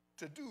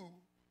to do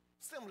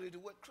similarly to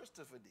what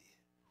Christopher did.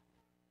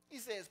 He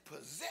says,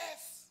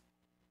 possess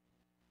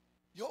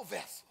your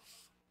vessels.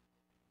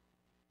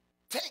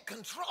 Take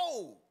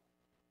control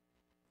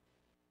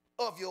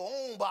of your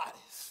own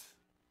bodies.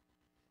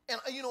 And,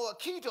 you know, a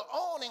key to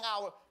owning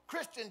our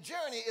Christian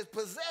journey is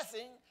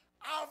possessing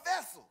our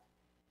vessel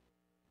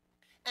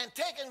and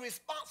taking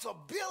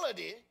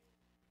responsibility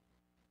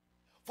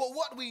for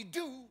what we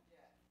do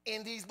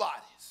in these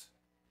bodies.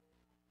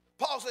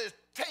 Paul says,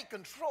 take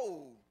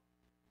control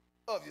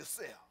of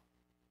yourself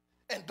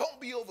and don't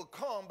be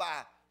overcome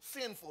by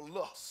sinful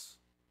lusts.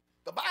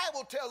 The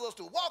Bible tells us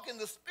to walk in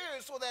the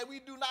Spirit so that we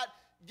do not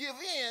give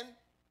in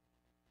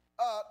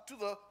to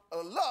the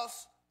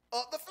lust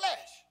of the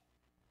flesh.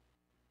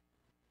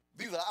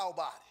 These are our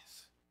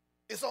bodies.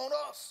 It's on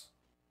us.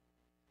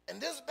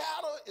 And this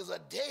battle is a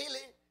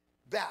daily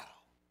battle.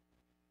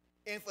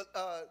 In 1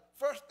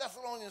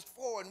 Thessalonians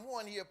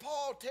 4:1 here,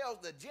 Paul tells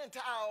the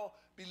Gentile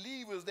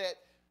believers that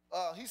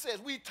he says,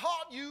 we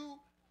taught you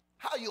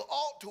how you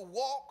ought to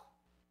walk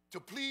to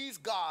please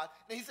God.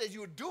 And he says,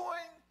 you're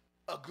doing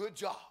a good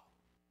job.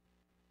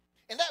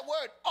 And that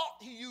word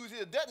ought he used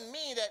here doesn't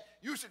mean that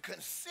you should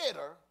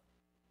consider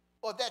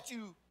or that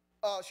you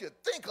should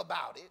think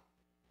about it.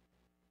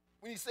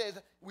 When he says,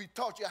 we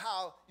taught you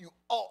how you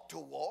ought to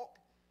walk,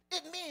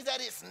 it means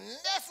that it's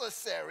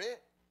necessary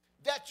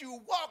that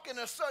you walk in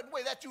a certain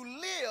way, that you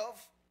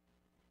live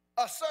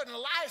a certain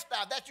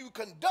lifestyle, that you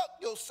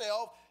conduct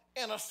yourself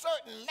in a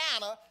certain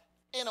manner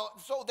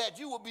so that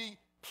you will be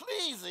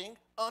pleasing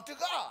unto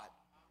God.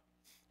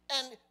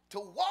 And to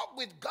walk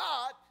with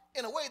God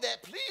in a way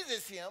that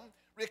pleases him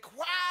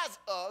requires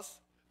us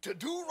to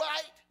do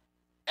right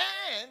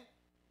and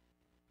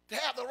to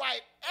have the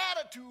right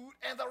attitude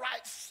and the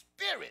right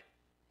spirit.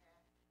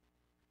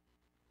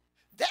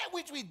 That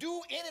which we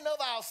do in and of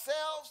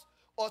ourselves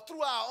or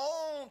through our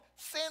own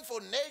sinful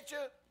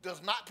nature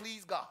does not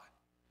please God.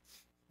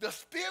 The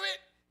spirit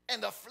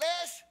and the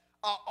flesh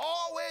are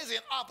always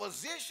in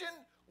opposition,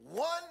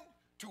 one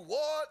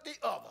toward the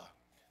other.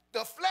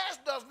 The flesh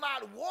does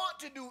not want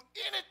to do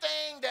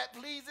anything that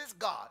pleases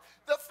God.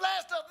 The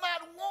flesh does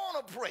not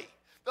want to pray.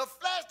 The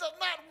flesh does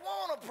not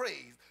want to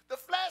praise. The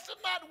flesh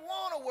does not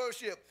want to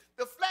worship.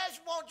 The flesh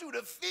wants you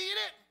to feed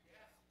it,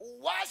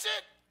 wash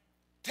it,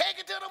 take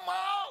it to the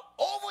mall,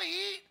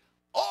 overeat,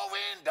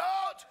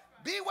 overindulge,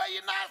 be where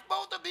you're not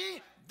supposed to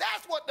be.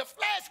 That's what the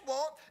flesh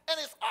wants, and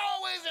it's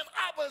always in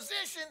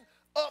opposition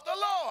of the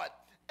Lord.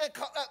 And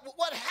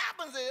what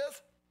happens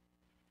is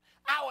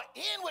our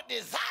inward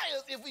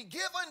desires, if we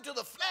give unto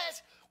the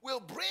flesh, will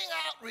bring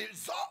out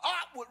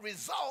outward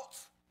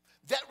results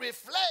that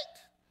reflect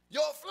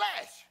your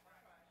flesh.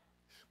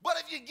 But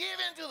if you give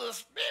into the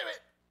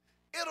Spirit,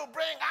 it'll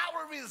bring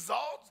outward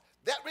results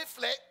that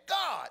reflect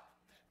God.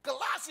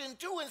 Colossians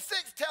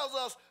 2:6 tells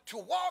us to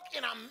walk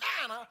in a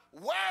manner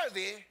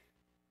worthy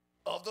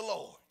of the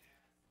Lord.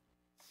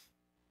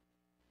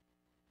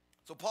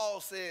 So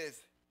Paul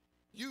says,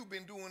 you've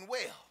been doing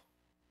well,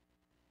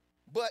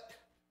 but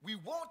we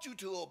want you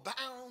to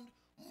abound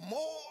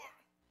more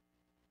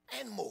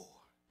and more.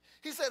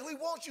 He said, we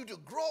want you to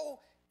grow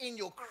in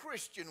your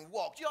Christian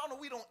walk. Y'all know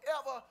we don't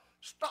ever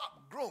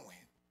stop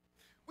growing.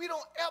 We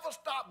don't ever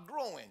stop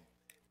growing.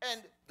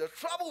 And the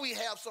trouble we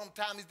have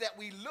sometimes is that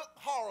we look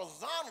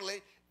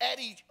horizontally at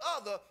each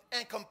other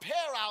and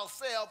compare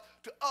ourselves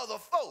to other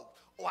folk.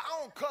 Oh,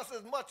 I don't cuss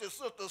as much as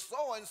sister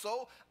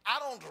so-and-so. I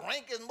don't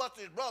drink as much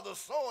as brother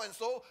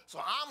so-and-so, so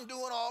I'm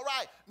doing all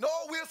right. No,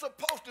 we're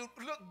supposed to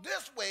look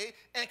this way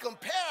and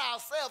compare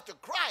ourselves to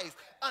Christ.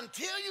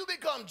 Until you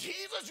become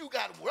Jesus, you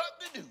got work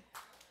to do.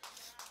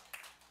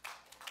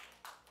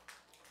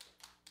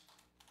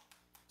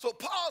 So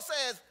Paul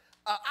says,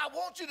 I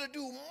want you to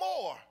do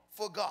more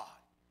for God.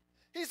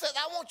 He says,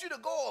 I want you to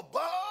go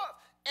above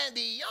and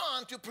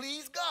beyond to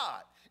please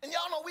God. And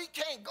y'all know we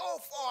can't go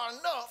far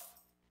enough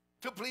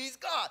to please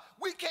God.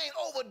 We can't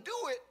overdo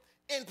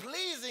it in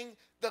pleasing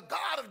the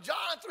God of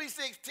John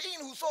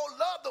 3:16, who so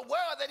loved the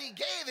world that he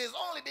gave his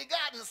only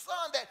begotten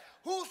Son, that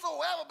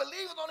whosoever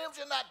believes on him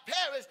shall not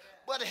perish,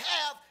 but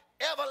have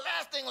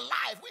everlasting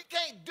life. We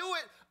can't do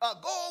it,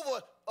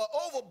 go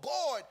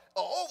overboard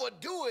or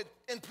overdo it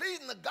in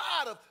pleasing the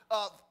God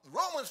of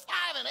Romans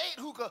 5:8,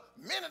 who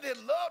commended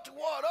his love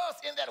toward us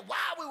in that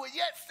while we were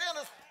yet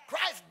sinners,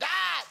 Christ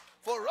died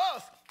for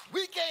us.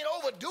 We can't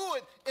overdo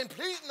it in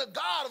pleasing the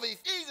God of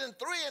Ephesians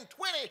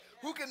 3:20,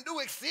 who can do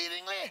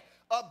exceedingly,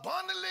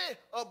 abundantly,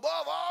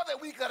 above all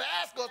that we could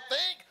ask or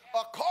think,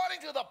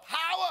 according to the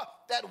power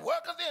that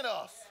worketh in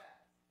us.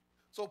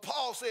 So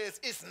Paul says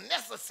it's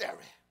necessary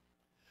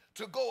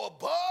to go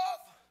above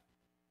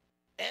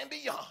and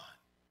beyond.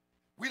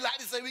 We like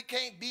to say we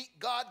can't beat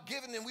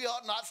God-given, and we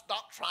ought not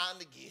stop trying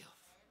to give.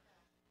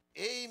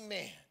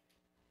 Amen.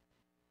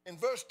 In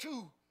verse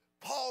 2,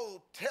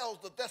 Paul tells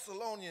the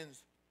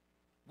Thessalonians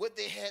what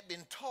they had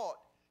been taught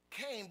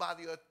came by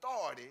the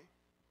authority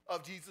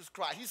of Jesus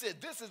Christ. He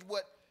said, this is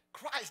what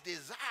Christ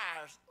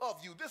desires of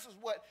you. This is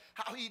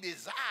how he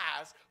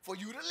desires for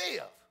you to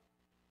live.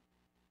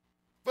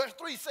 Verse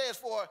 3 says,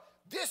 for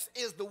this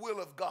is the will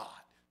of God,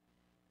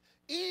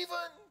 even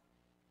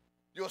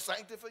your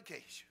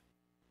sanctification.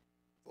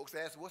 Folks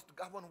ask,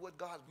 I wonder what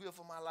God's will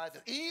for my life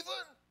is. Even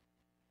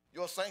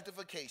your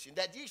sanctification,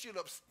 that ye should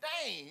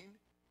abstain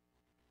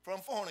from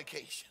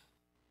fornication.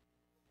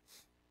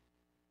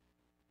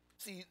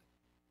 See,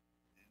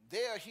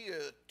 there are here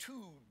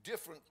two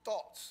different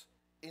thoughts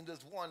in this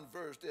one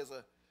verse. There's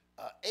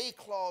a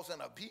clause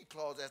and a B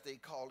clause, as they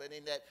call it.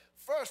 And that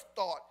first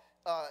thought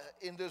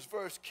in this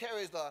verse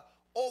carries the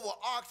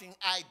overarching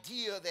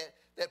idea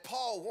that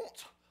Paul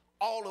wants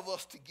all of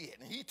us to get.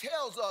 And he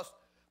tells us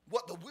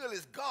what the will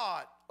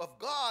of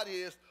God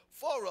is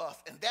for us,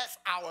 and that's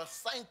our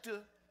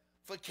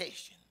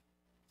sanctification.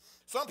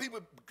 Some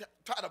people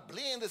try to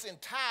blend this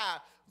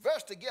entire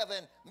verse together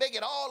and make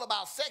it all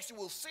about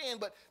sexual sin,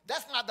 but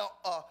that's not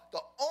the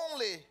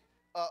only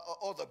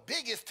or the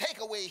biggest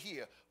takeaway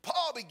here.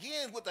 Paul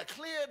begins with a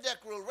clear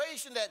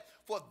declaration that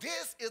for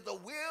this is the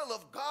will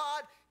of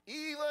God,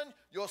 even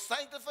your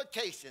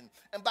sanctification.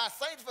 And by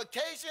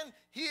sanctification,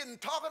 he isn't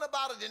talking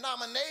about a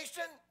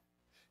denomination.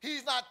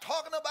 He's not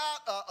talking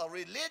about a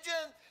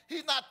religion.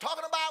 He's not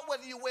talking about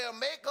whether you wear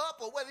makeup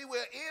or whether you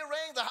wear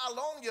earrings or how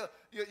long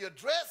your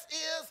dress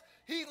is.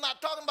 He's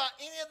not talking about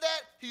any of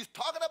that. He's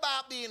talking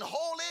about being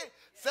holy,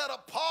 set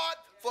apart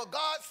for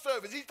God's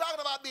service. He's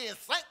talking about being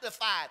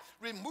sanctified,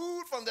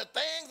 removed from the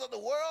things of the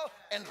world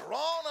and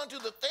drawn unto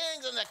the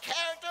things and the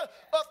character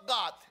of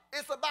God.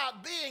 It's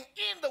about being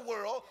in the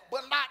world,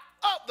 but not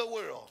of the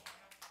world.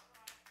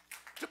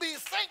 To be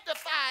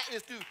sanctified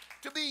is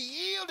to be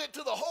yielded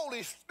to the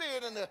Holy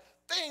Spirit and the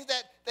things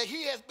that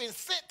he has been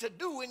sent to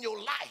do in your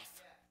life.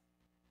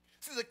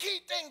 See, the key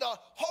thing the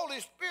Holy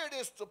Spirit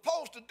is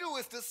supposed to do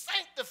is to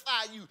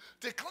sanctify you,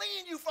 to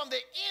clean you from the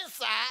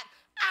inside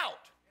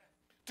out,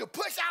 to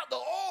push out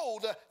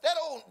that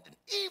old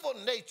evil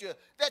nature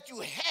that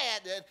you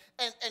had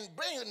and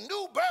bring a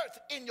new birth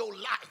in your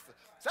life.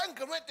 2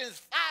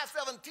 Corinthians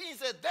 5:17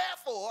 says,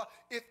 therefore,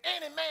 if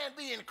any man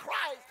be in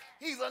Christ,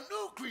 he's a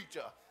new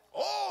creature.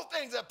 All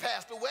things have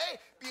passed away.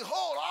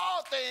 Behold,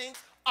 all things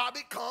are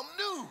become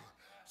new.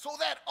 So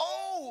that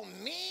old,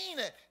 mean,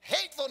 and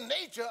hateful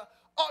nature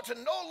ought to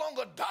no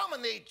longer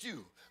dominate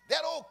you.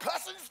 That old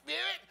cussing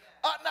spirit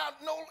ought not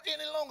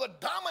any longer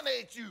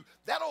dominate you.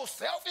 That old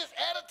selfish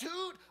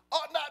attitude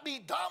ought not be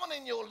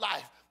dominant in your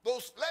life.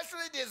 Those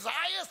fleshly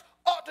desires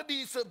ought to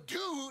be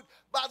subdued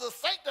by the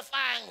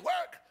sanctifying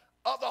work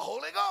of the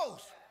Holy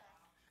Ghost.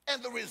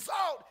 And the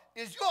result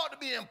is you ought to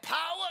be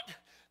empowered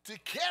to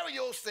carry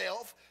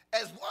yourself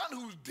as one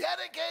who's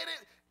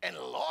dedicated and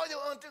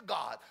loyal unto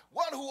God,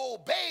 one who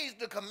obeys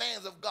the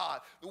commands of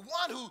God, the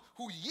one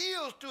who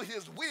yields to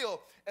his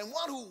will, and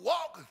one who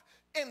walks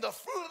in the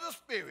fruit of the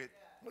Spirit: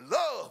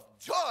 love,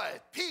 joy,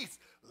 peace,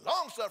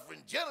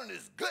 long-suffering,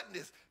 gentleness,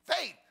 goodness,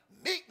 faith,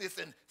 meekness,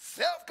 and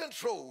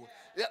self-control.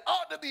 There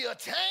ought to be a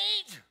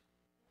change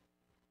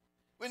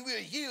when we're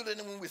yielded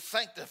and when we're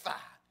sanctified.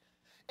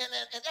 And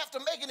after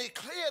making it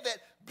clear that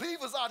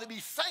believers are to be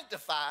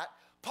sanctified,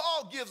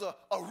 Paul gives a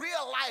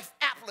real-life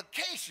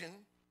application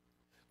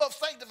of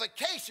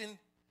sanctification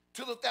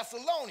to the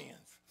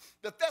Thessalonians.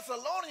 The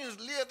Thessalonians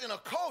lived in a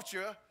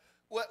culture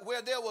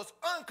where there was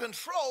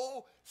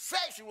uncontrolled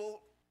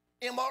sexual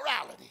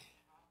immorality.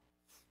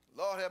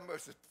 Lord have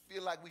mercy.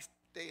 Feel like we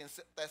stay in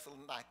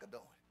Thessalonica,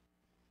 don't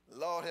we?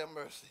 Lord have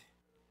mercy.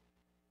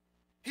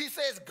 He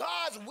says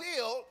God's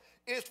will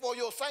is for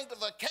your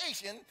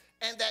sanctification,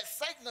 and that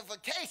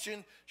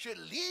sanctification should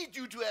lead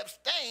you to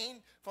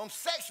abstain from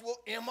sexual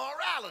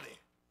immorality.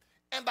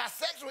 And by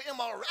sexual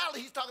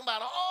immorality, he's talking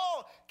about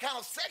all kind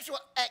of sexual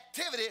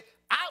activity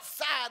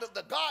outside of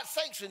the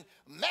God-sanctioned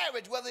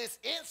marriage, whether it's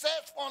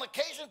incest,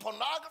 fornication,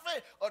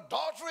 pornography,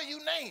 adultery, you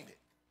name it.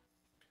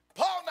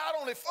 Paul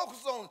not only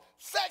focused on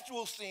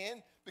sexual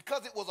sin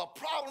because it was a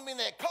problem in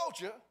that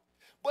culture,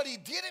 but he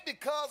did it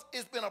because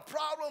it's been a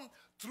problem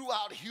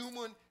throughout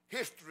human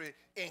history,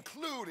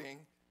 including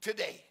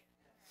today.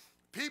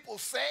 People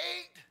saved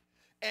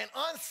and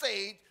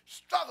unsaved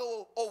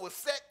struggle over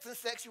sex and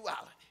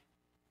sexuality.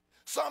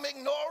 Some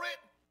ignore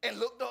it and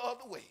look the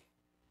other way.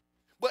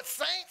 But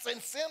saints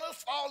and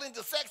sinners fall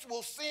into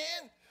sexual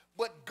sin,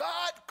 but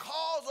God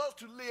calls us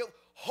to live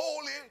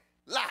holy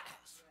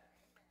lives.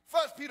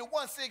 1 Peter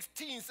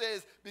 1:16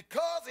 says,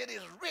 because it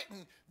is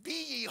written, be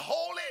ye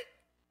holy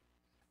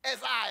as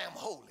I am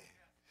holy.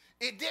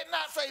 It did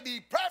not say be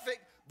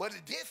perfect, but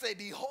it did say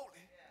be holy.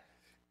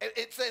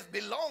 It says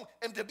belong,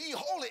 and to be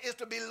holy is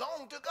to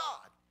belong to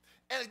God.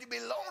 And if you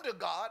belong to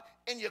God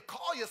and you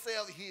call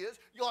yourself his,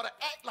 you ought to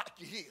act like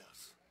you're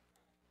his.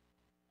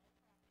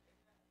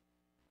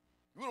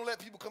 We don't let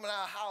people come in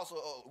our house,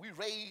 or we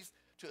raised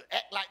to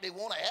act like they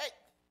want to act.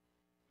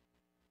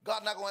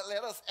 God's not going to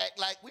let us act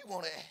like we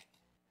want to act.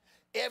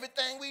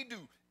 Everything we do,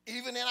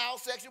 even in our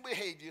sexual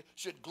behavior,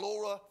 should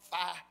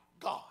glorify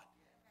God.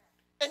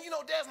 And you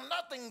know, there's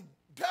nothing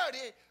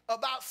dirty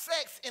about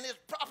sex in its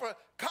proper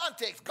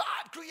context. God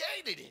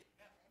created it.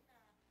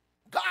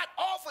 God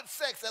offered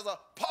sex as a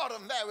part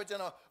of marriage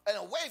and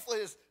a way for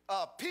his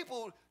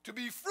people to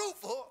be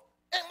fruitful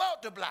and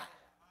multiply.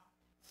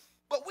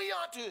 But we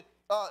ought to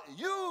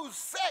use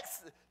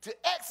sex to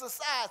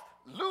exercise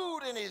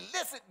lewd and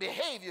illicit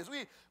behaviors.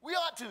 We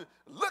ought to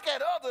look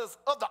at others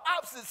of the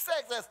opposite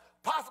sex as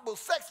possible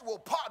sexual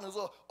partners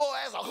or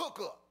as a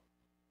hookup.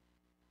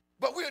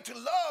 But we are to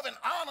love and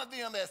honor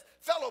them as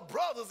fellow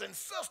brothers and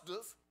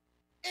sisters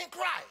in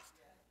Christ.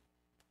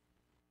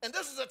 And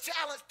this is a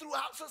challenge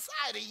throughout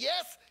society.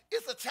 Yes,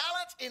 it's a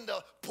challenge in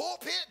the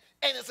pulpit,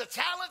 and it's a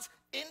challenge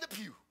in the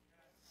pew.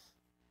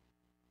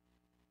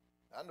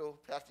 I know,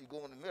 Pastor, you're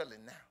going to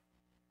Maryland now.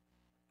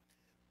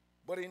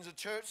 But in the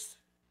church,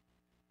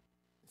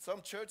 in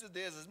some churches,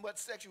 there's as much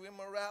sexual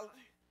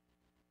immorality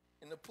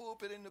in the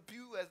pulpit and the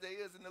pew as there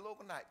is in the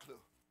local nightclub.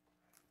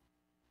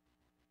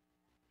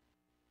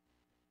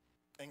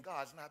 And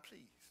God's not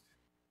pleased.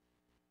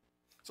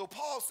 So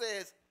Paul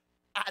says,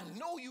 I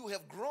know you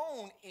have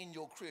grown in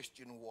your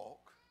Christian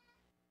walk,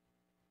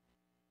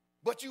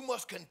 but you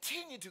must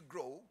continue to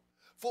grow,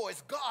 for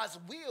it's God's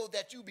will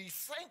that you be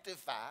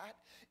sanctified,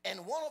 and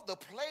one of the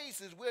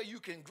places where you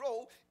can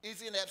grow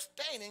is in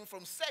abstaining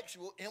from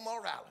sexual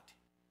immorality.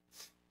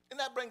 And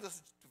that brings us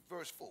to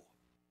verse 4.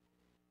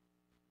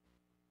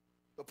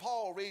 But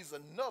Paul raises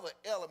another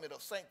element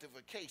of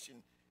sanctification,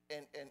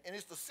 and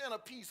it's the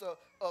centerpiece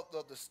of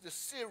the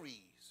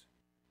series,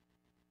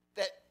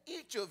 that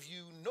each of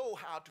you know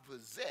how to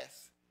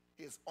possess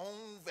his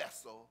own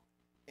vessel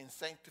in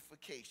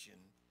sanctification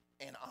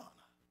and honor,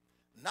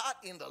 not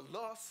in the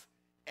lust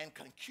and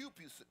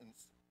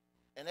concupiscence.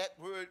 And that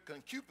word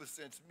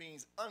concupiscence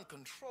means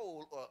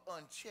uncontrolled or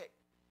unchecked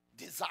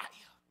desire,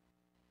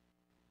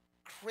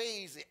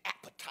 crazy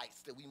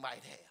appetites that we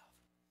might have.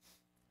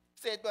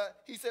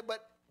 He said,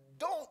 but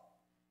don't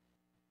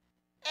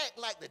act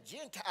like the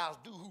Gentiles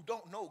do who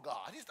don't know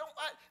God.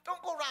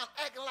 Don't go around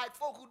acting like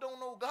folk who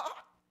don't know God.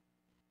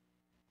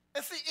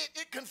 And see,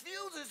 it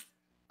confuses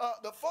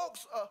the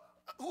folks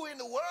who are in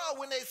the world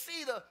when they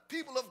see the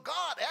people of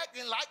God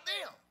acting like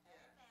them.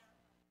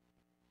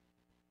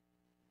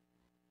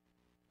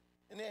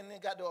 And then they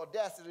got the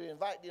audacity to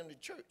invite them to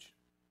church.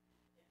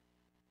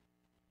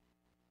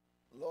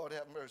 Lord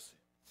have mercy.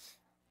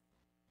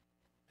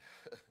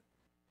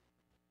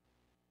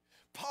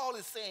 Paul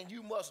is saying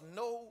you must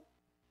know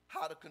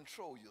how to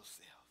control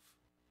yourself.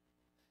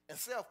 And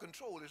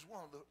self-control is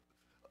one of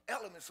the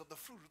elements of the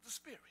fruit of the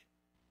Spirit.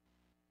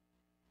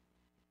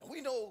 And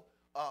we know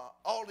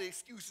all the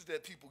excuses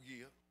that people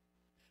give.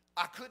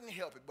 I couldn't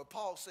help it, but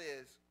Paul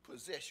says,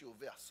 possess your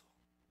vessel.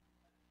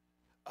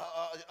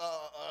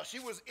 She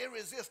was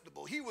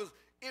irresistible. He was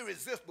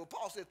irresistible.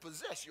 Paul says,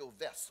 possess your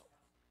vessel.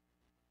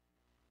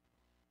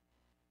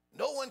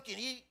 No one can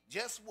eat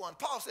just one.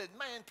 Paul said,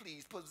 man,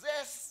 please,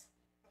 possess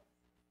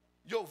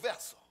your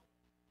vessel.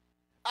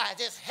 I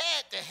just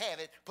had to have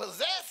it.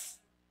 Possess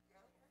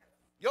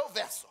your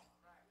vessel.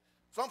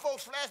 Some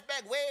folks flash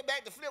back way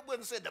back to Flipwood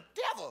and said, the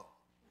devil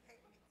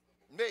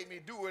made me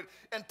do it.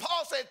 And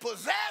Paul said,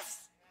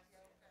 possess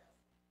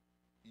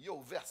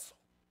your vessel.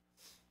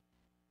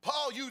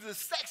 Paul uses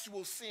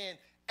sexual sin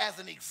as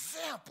an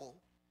example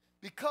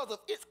because of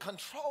its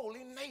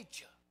controlling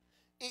nature.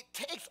 It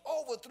takes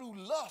over through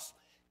lust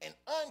and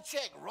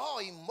unchecked raw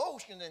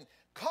emotion and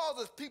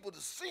causes people to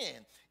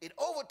sin. It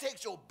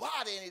overtakes your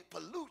body and it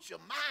pollutes your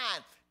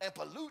mind and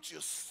pollutes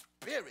your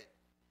spirit.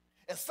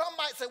 And some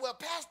might say, well,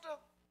 Pastor,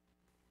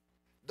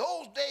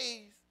 those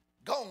days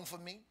gone for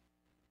me.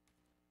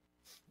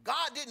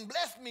 God didn't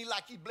bless me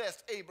like he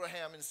blessed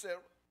Abraham and Sarah.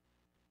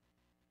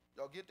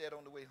 Y'all get that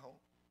on the way home?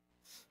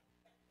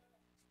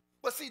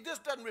 But see, this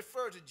doesn't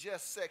refer to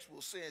just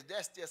sexual sins.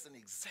 That's just an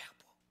example.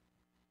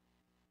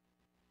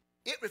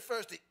 It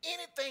refers to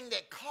anything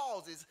that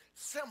causes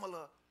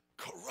similar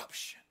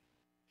corruption.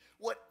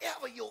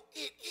 Whatever your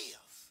it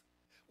is,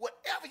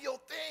 whatever your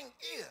thing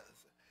is.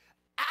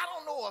 I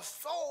don't know a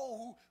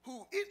soul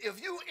who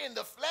if you in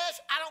the flesh,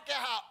 I don't care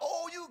how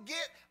old you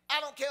get, I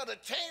don't care the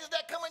changes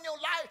that come in your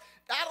life,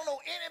 I don't know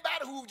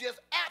anybody who just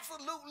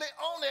absolutely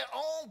on their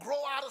own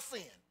grow out of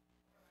sin.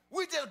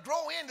 We just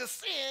grow into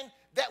sin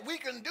that we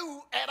can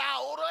do at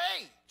our older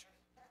age.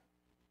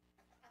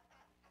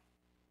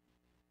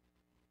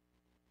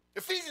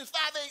 Ephesians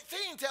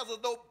 5:18 tells us,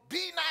 though,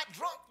 be not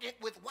drunk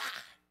with wine,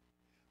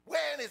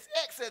 wherein is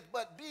excess,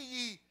 but be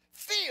ye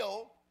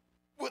filled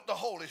with the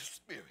Holy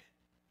Spirit.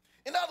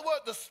 In other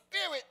words, the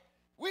Spirit,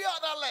 we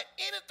ought not let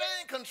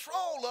anything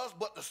control us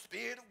but the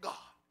Spirit of God.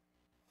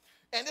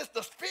 And it's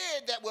the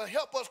Spirit that will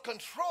help us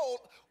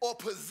control or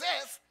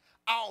possess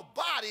our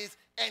bodies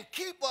and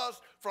keep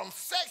us from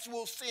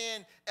sexual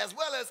sin as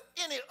well as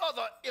any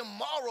other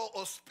immoral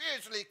or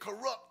spiritually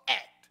corrupt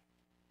act.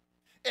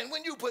 And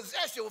when you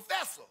possess your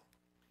vessel,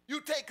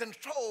 you take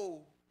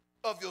control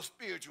of your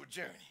spiritual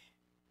journey.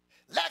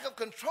 Lack of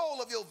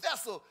control of your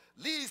vessel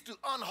leads to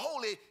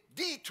unholy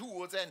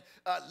detours and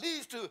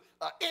leads to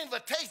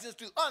invitations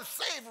to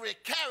unsavory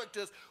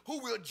characters who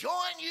will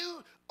join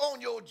you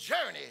on your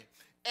journey.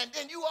 And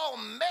then you all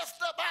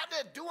messed up out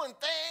there doing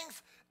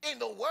things in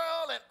the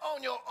world and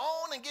on your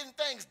own and getting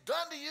things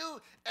done to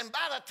you. And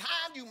by the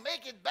time you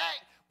make it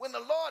back, when the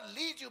Lord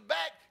leads you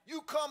back,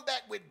 you come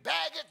back with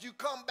baggage, you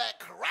come back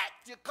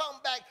cracked, you come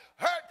back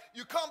hurt,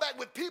 you come back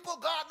with people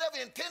God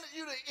never intended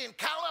you to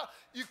encounter.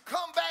 You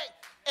come back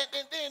and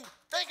then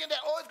thinking that,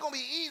 oh, it's going to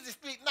be easy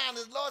street now. And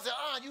the Lord said,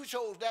 you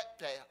chose that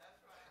path.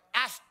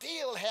 I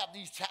still have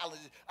these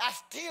challenges. I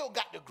still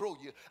got to grow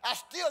you. I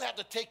still have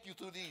to take you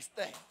through these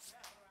things.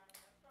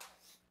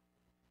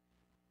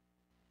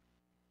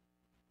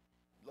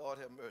 Lord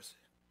have mercy.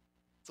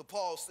 So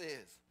Paul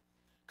says,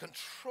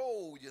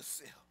 control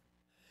yourself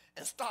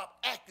and stop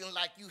acting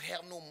like you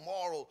have no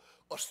moral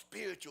or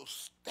spiritual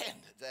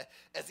standards,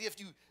 as if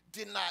you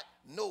did not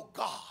know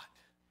God.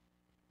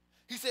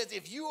 He says,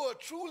 if you are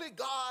truly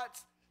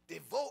God's,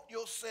 devote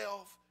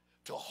yourself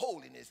to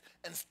holiness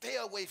and stay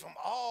away from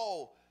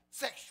all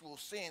sexual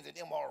sins and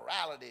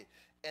immorality.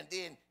 And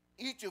then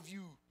each of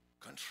you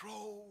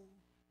control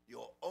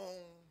your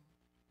own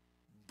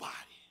body.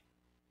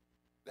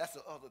 That's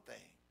the other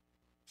thing.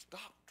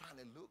 Stop trying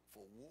to look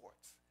for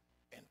warts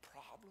and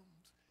problems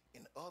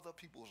in other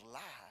people's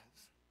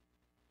lives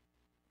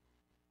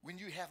when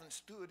you haven't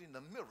stood in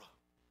the mirror.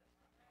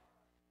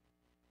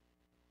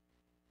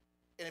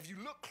 And if you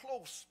look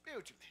close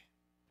spiritually,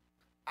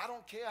 I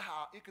don't care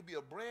how, it could be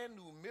a brand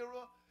new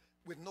mirror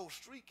with no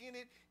streak in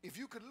it. If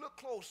you could look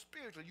close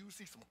spiritually, you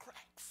see some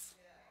cracks.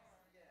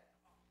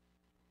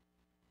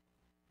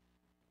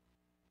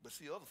 But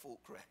see, other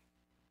folk crack.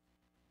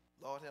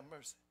 Lord have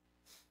mercy.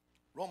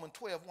 Romans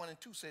 12, 1 and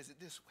 2 says it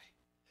this way.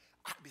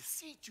 I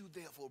beseech you,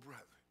 therefore,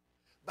 brethren,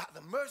 by the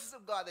mercies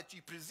of God, that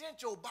you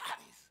present your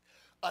bodies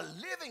a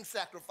living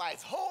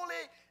sacrifice, holy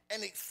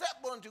and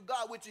acceptable unto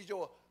God, which is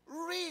your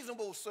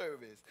reasonable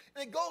service.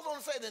 And it goes on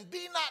to say, then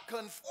be not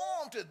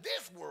conformed to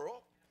this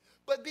world,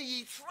 but be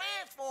ye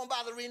transformed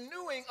by the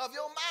renewing of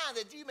your mind,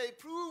 that ye may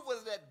prove what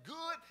is that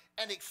good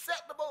and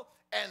acceptable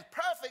and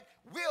perfect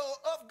will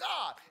of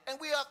God. And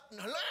we have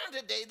learned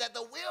today that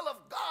the will of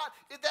God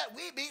is that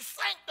we be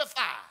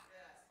sanctified,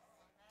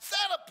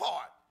 set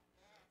apart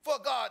for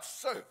God's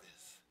service.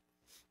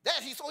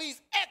 So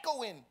he's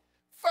echoing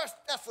 1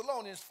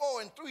 Thessalonians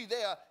 4 and 3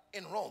 there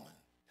in Romans.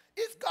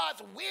 It's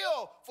God's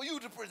will for you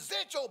to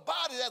present your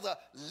body as a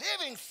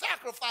living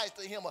sacrifice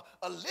to him,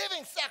 a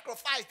living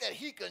sacrifice that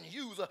he can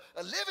use,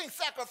 a living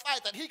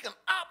sacrifice that he can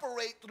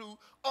operate through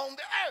on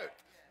the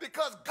earth.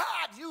 Because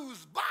God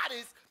used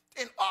bodies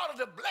in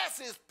order to bless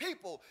his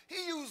people.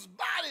 He used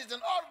bodies in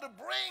order to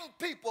bring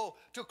people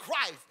to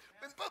Christ.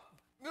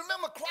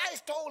 Remember,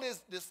 Christ told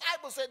his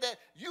disciples, said that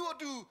you will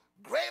do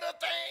greater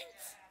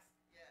things.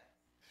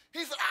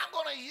 He said, I'm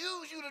going to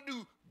use you to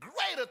do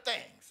greater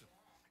things.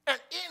 And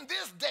in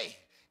this day,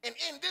 and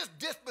in this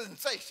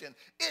dispensation,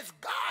 it's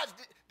God's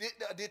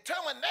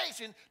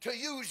determination to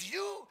use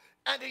you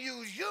and to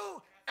use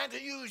you and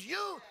to use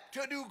you to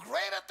do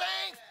greater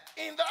things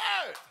in the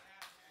earth.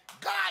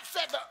 God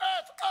set the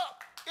earth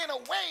up in a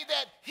way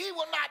that he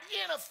will not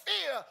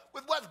interfere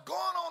with what's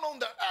going on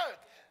the earth.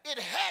 It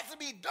has to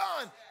be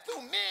done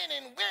through men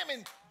and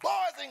women,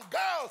 boys and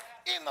girls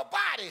in the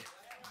body.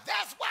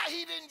 That's why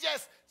he didn't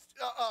just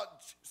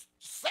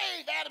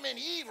save Adam and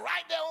Eve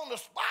right there on the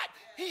spot.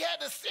 He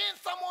had to send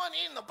someone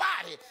in the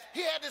body.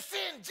 He had to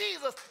send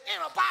Jesus in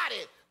a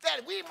body that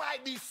we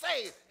might be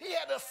saved. He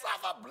had to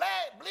suffer,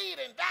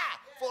 bleed, and die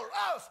for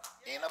us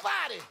in the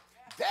body.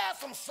 There's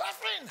some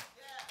suffering.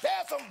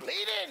 There's some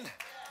bleeding.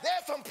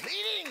 There's some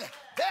pleading.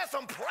 There's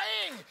some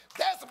praying.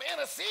 There's some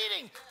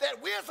interceding that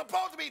we're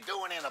supposed to be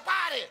doing in the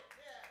body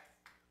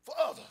for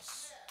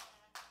others.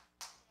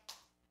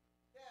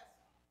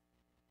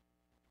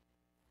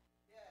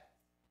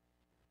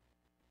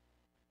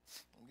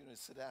 I'm going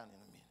to sit down in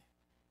a minute.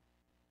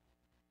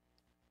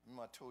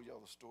 Remember I told y'all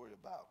the story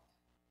about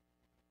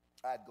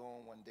I'd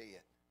gone one day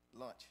at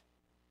lunch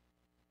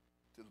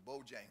to the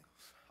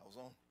Bojangles. I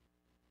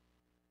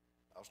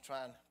was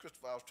trying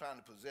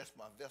to possess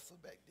my vessel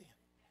back then.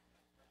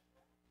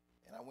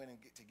 And I went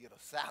to get a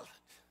salad.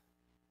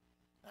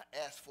 I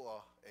asked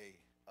for a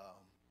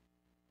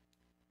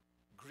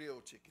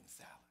grilled chicken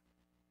salad.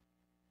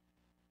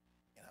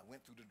 And I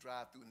went through the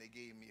drive-thru and they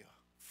gave me a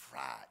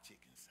fried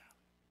chicken salad.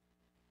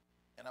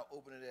 And I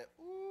opened it up,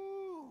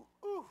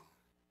 ooh,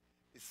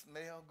 it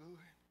smelled good.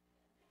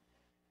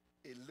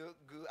 It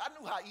looked good. I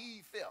knew how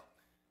Eve felt.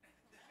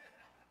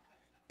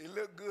 It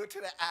looked good to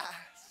the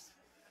eyes.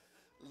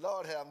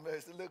 Lord have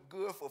mercy, it looked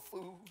good for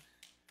food.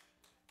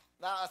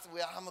 Now I said,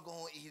 well, I'm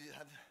going to eat it.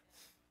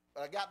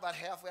 But I got about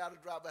halfway out of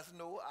the drive. I said,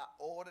 no, I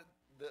ordered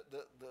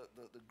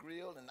the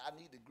grill, and I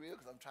need the grill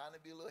because I'm trying to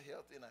be a little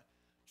healthy. And I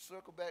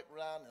circled back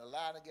around, and the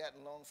line had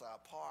gotten long, so I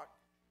parked,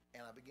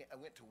 and I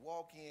went to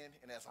walk in,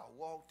 and as I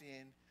walked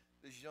in,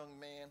 this young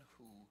man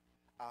who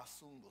I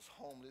assumed was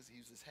homeless, he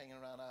was just hanging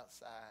around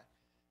outside,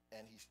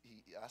 and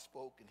I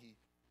spoke, and he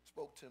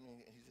spoke to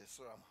me, and he said,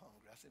 "Sir, I'm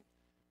hungry." I said,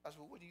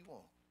 "Well, what do you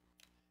want?"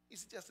 He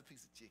said, "Just a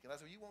piece of chicken." I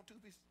said, "You want 2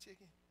 pieces of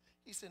chicken?"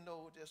 He said,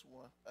 "No, just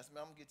one." I said,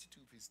 "I'm going to get you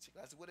 2 pieces of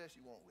chicken." I said, "What else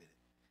you want with it?"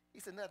 He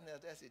said, "Nothing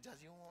else." I said,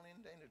 "Just you don't want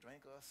anything to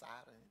drink or a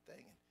side or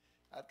anything?" And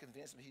I'd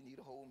convinced him he needed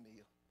a whole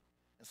meal.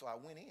 And so I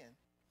went in,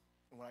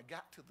 and when I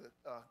got to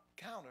the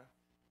counter,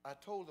 I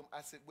told him,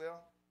 I said,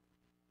 "Well,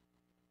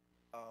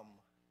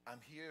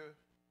 I'm here.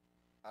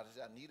 I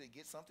need to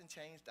get something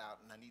changed out,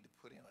 and I need to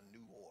put in a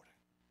new order.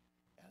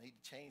 And I need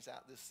to change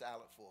out this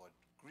salad for a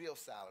grilled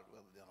salad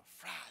rather than a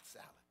fried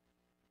salad."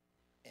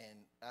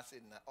 And I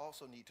said, "And I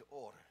also need to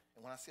order."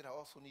 And when I said I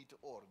also need to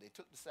order, they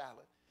took the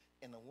salad,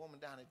 and the woman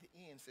down at the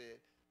end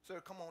said,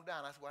 "Sir, come on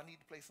down." I said, "Well, I need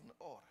to place an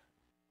order."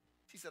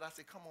 She said, I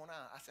said, "Come on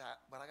down." I said,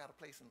 "But I got to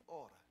place an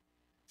order."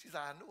 She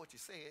said, "I know what you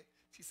said."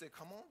 She said,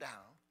 "Come on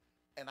down,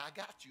 and I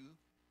got you."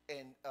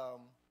 And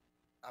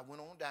I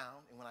went on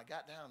down, and when I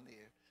got down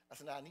there, I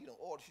said, "Now I need an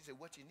order." She said,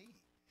 "What you need?"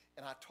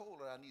 And I told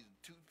her I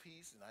needed 2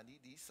 pieces, and I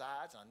need these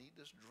sides, and I need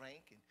this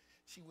drink. And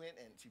she went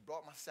and she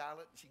brought my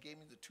salad, and she gave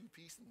me the 2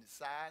 pieces and the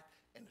side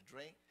and the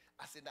drink.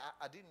 I said,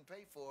 I didn't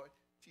pay for it."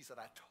 She said,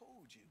 "I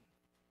told you.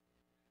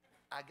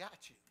 I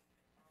got you."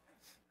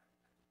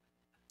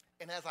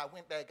 And as I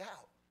went back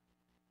out,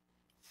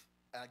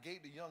 I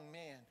gave the young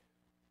man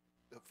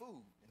the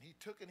food, and he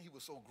took it, and he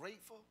was so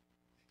grateful.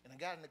 And I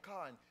got in the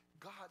car, and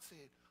God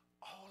said,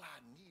 "All I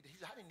needed," he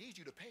said, "I didn't need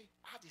you to pay.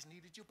 I just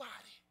needed your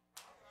body.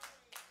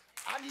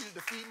 I needed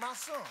to feed my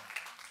son."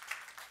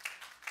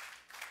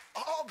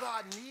 All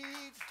God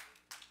needs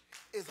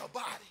is a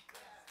body.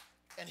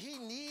 And he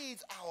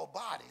needs our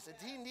bodies. And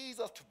he needs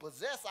us to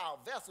possess our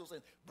vessels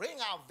and bring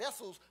our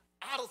vessels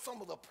out of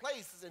some of the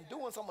places and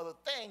doing some of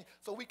the things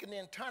so we can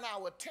then turn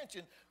our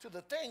attention to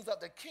the things of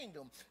the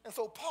kingdom. And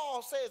so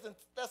Paul says in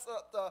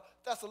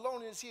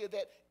Thessalonians here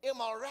that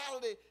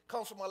immorality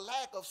comes from a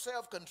lack of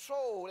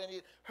self-control, and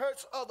it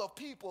hurts other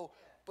people,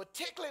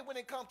 particularly when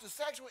it comes to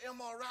sexual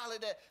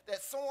immorality,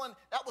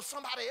 that was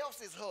somebody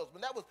else's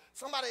husband, that was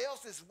somebody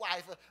else's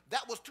wife,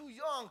 that was too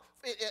young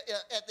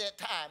at that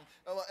time.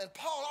 And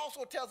Paul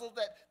also tells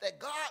us that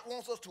God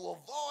wants us to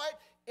avoid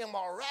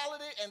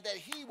immorality and that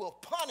he will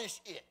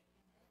punish it.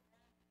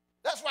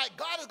 That's right,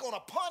 God is going to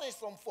punish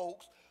some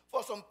folks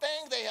for some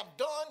things they have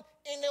done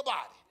in their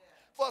body,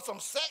 for some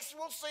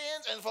sexual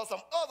sins and for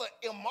some other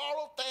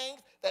immoral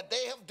things that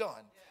they have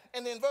done.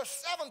 And then verse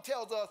 7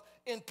 tells us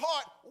in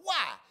part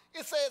why.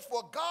 It says,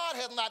 "For God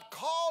has not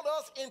called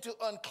us into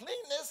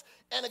uncleanness."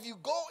 And if you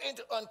go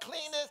into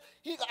uncleanness,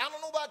 I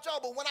don't know about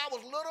y'all, but when I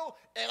was little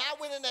and I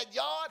went in that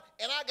yard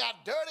and I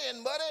got dirty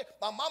and muddy,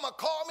 my mama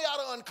called me out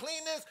of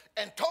uncleanness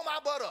and tore my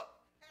butt up.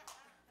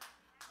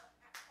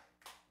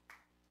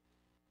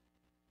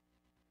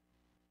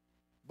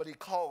 But he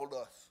called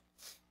us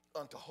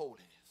unto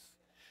holiness.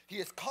 He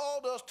has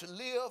called us to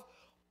live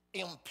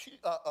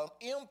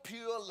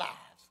impure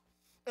lives.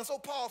 And so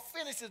Paul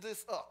finishes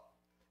this up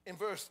in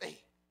verse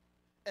 8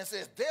 and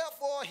says,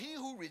 "Therefore he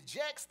who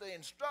rejects the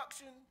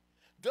instruction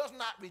does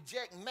not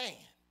reject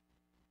man,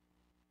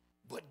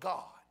 but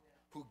God,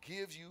 who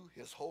gives you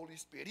his Holy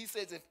Spirit." He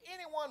says, if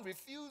anyone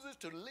refuses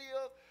to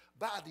live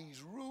by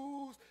these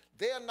rules,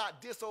 they're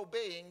not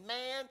disobeying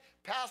man.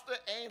 Pastor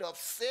ain't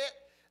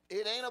upset.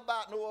 It ain't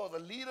about no other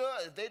leader.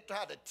 If they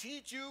try to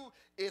teach you,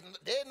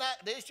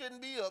 they shouldn't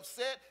be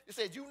upset. It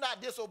says you're not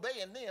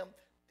disobeying them.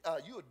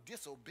 You're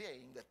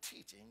disobeying the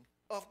teaching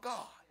of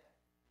God.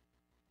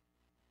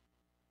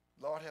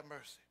 Lord have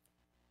mercy.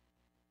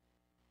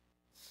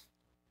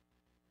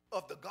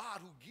 Of the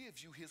God who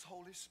gives you his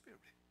Holy Spirit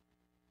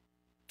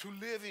to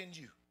live in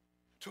you,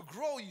 to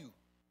grow you,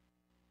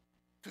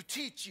 to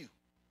teach you.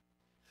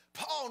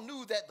 Paul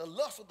knew that the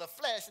lust of the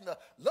flesh and the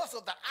lust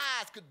of the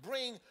eyes could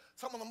bring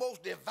some of the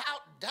most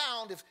devout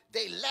down if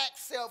they lacked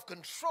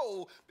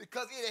self-control,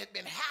 because it had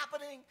been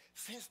happening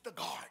since the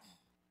garden.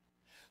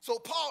 So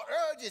Paul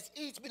urges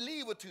each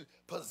believer to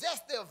possess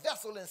their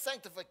vessel in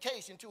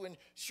sanctification to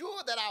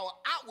ensure that our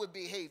outward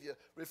behavior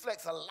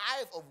reflects a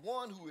life of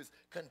one who is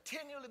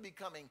continually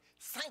becoming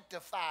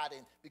sanctified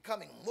and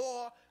becoming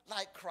more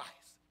like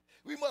Christ.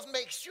 We must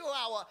make sure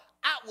our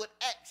outward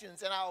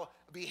actions and our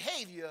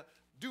behavior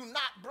do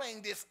not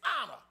bring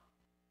dishonor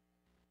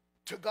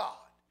to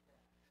God.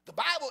 The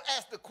Bible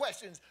asks the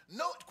question,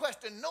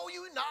 know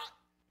you not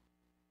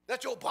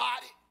that your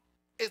body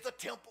is the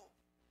temple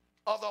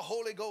of the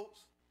Holy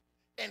Ghost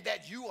and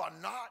that you are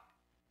not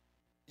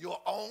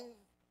your own?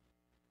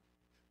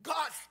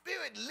 God's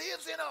Spirit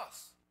lives in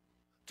us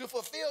to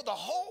fulfill the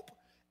hope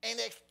and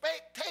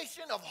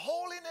expectation of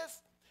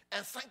holiness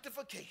and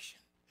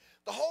sanctification.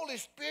 The Holy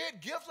Spirit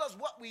gives us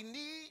what we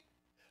need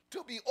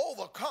to be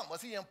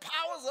overcomers. He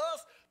empowers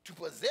us to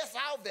possess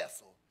our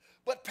vessel.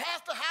 But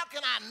Pastor, how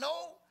can I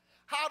know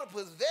how to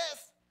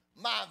possess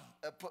my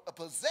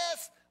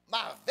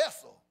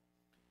vessel?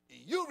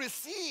 you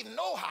receive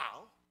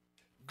know-how,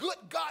 good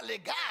godly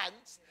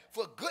guidance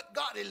for good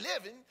godly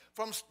living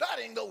from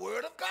studying the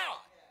Word of God.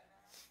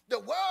 The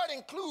Word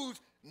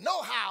includes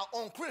know-how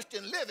on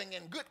Christian living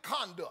and good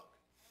conduct.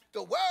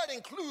 The Word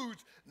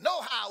includes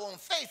know-how on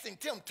facing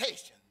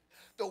temptation.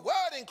 The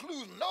Word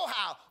includes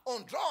know-how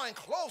on drawing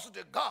closer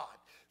to God.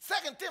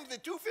 2 Timothy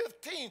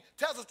 2:15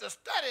 tells us to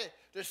study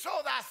to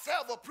show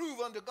thyself approved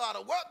unto God,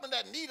 a workman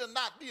that needeth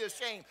not be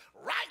ashamed,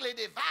 rightly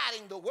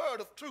dividing the word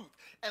of truth.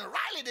 And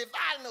rightly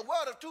dividing the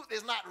word of truth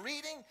is not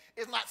reading,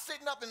 is not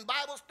sitting up in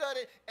Bible study,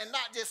 and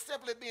not just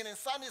simply being in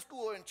Sunday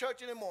school or in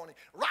church in the morning.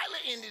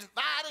 Rightly in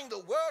dividing the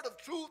word of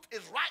truth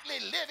is rightly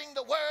living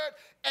the word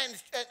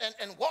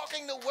and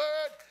walking the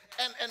word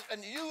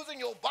and using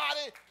your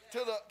body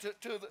to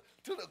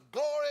the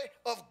glory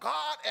of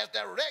God as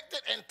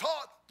directed and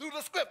taught through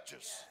the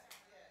scriptures.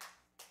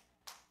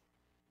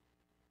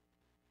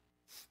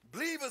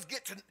 Believers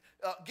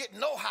get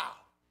know-how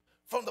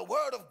from the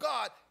word of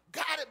God,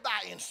 guided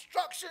by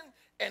instruction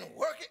and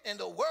working in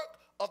the work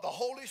of the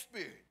Holy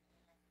Spirit.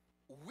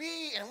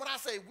 We, and when I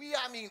say we,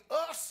 I mean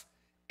us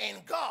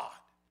and God,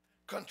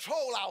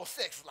 control our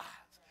sex lives.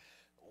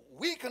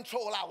 We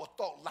control our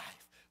thought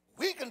life.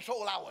 We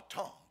control our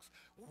tongues.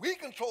 We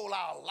control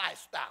our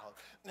lifestyle.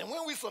 And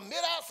when we submit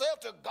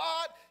ourselves to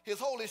God, his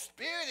Holy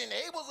Spirit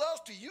enables us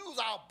to use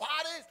our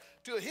bodies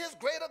to his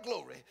greater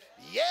glory.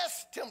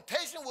 Yes,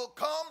 temptation will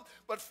come,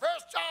 but 1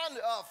 John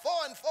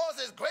 4:4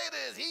 says, greater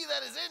is he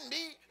that is in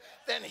me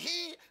than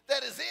he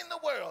that is in the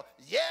world.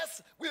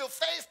 Yes, we'll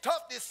face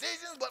tough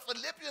decisions, but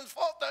Philippians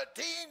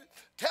 4:13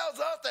 tells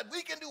us that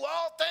we can do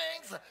all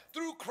things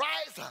through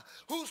Christ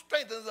who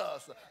strengthens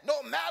us.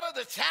 No matter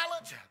the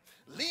challenge,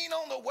 lean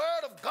on the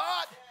word of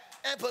God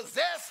and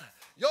possess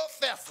your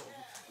vessel.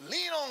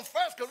 Lean on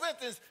 1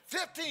 Corinthians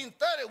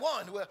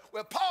 15:31,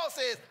 where Paul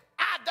says,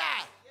 I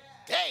die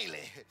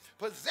daily.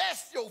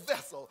 Possess your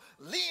vessel.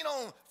 Lean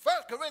on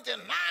 1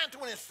 Corinthians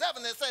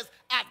 9:27 that says,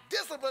 I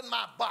discipline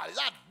my bodies.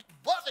 I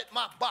buffet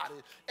my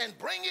body and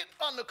bring it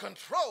under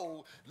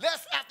control,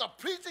 lest after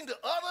preaching to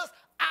others,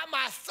 I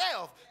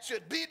myself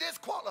should be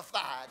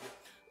disqualified.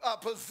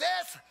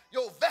 Possess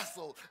your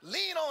vessel.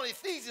 Lean on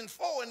Ephesians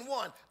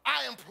 4:1.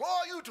 I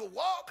implore you to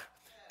walk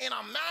in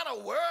a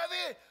manner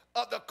worthy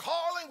of the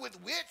calling with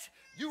which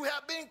you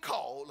have been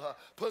called.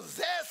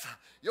 Possess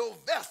your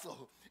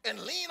vessel and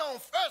lean on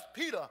 1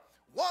 Peter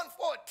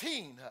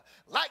 1:14.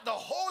 Like the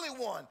Holy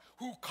One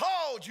who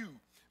called you,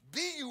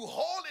 be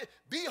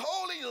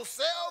holy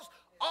yourselves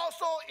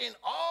also in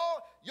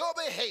all your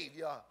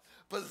behavior.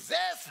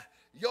 Possess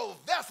your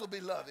vessel,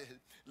 beloved.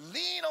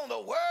 Lean on the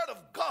word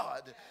of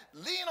God.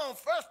 Lean on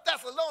 1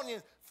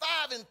 Thessalonians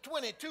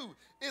 5:22.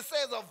 It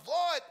says,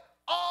 avoid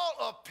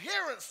all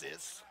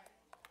appearances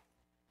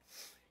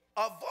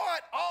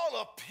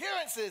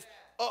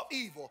of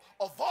evil.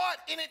 Avoid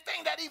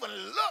anything that even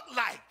look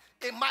like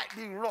it might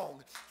be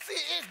wrong. See,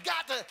 it's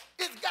got to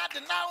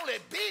not only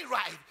be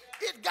right,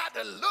 it's got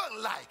to look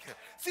like.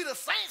 See, the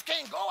saints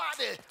can't go out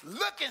there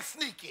looking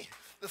sneaky.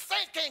 The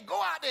saints can't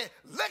go out there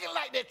looking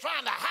like they're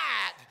trying to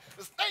hide.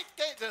 The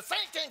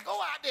saints can't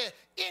go out there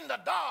in the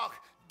dark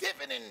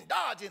dipping and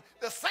dodging.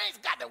 The saints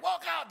got to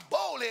walk out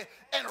boldly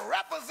and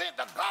represent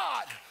the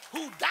God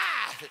who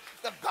died,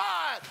 the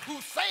God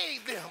who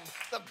saved them,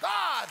 the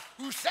God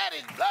who shed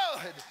his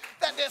blood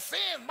that their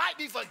sins might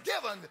be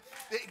forgiven.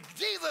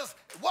 Jesus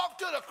walked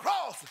to the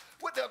cross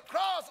with the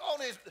cross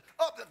on his,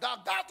 up the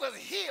Golgotha's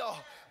hill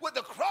with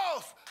the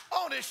cross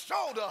on his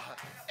shoulder,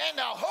 and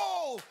the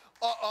whole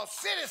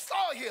city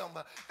saw him.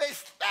 They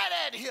spat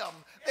at him.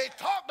 They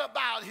talked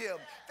about him.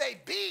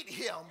 They beat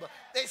him.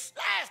 They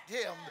slashed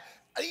him.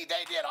 They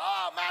did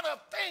all manner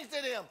of things to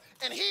him,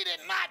 and he did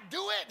not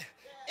do it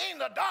in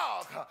the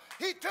dark.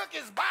 He took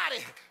his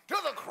body to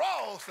the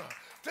cross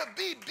to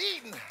be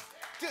beaten,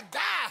 to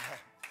die,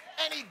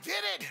 and he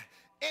did it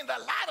in the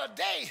light of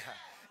day.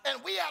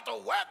 And we have to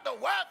work the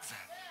works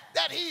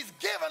that he's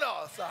given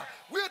us.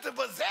 We're to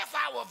possess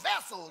our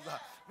vessels.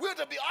 We're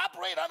to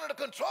operate under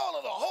the control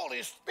of the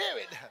Holy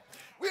Spirit.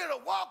 We're to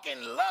walk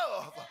in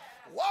love,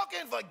 walk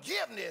in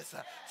forgiveness,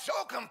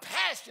 show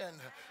compassion.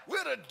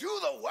 We're to do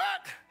the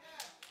work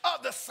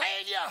of the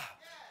Savior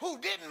who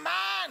didn't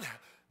mind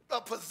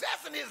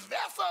possessing his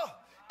vessel.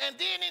 And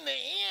then in the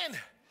end,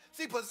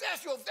 see,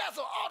 possess your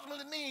vessel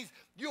ultimately means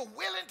you're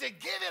willing to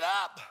give it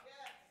up.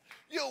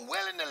 You're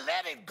willing to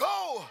let it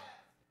go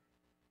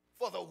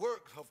for the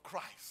work of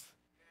Christ.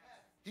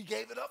 He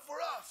gave it up for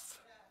us.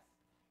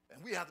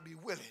 And we have to be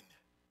willing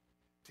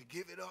to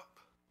give it up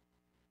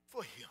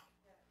for him.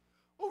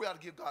 Oh, we ought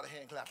to give God a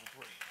hand clap of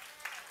praise.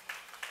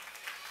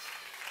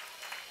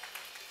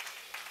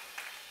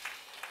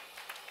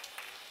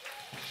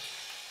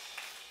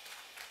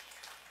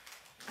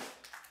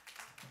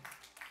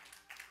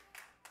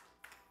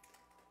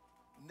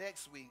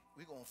 Next week,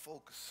 we're going to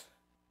focus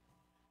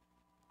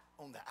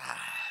on the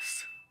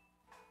eyes.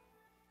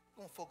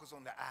 We're going to focus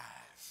on the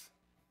eyes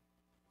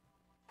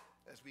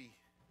as we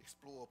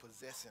explore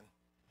possessing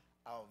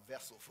our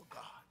vessel for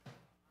God.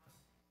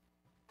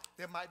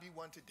 There might be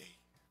one today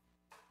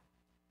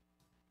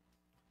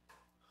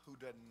who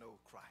doesn't know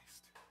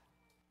Christ.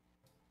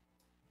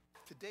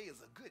 Today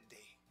is a good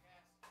day.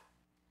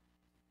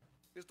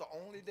 It's the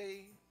only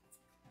day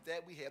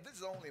that we have. This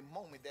is the only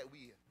moment that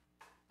we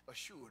are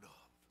assured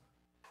of.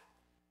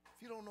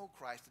 If you don't know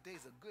Christ, today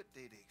is a good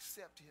day to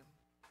accept him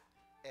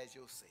as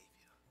your Savior.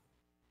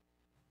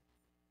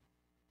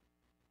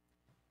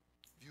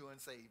 If you're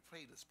unsaved,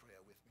 pray this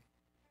prayer with me.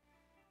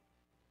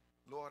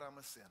 Lord, I'm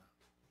a sinner.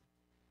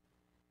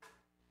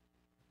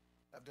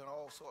 I've done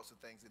all sorts of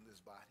things in this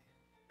body.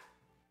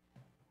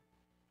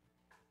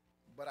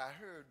 But I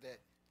heard that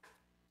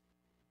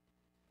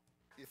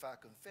if I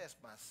confess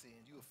my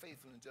sins, you are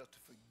faithful and just to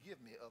forgive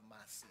me of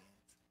my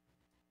sins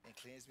and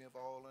cleanse me of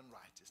all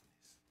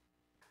unrighteousness.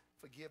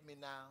 Forgive me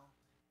now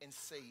and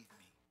save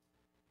me.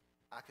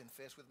 I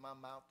confess with my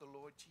mouth the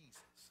Lord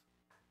Jesus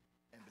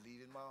and believe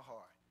in my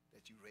heart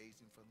that you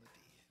raised him from the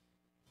dead.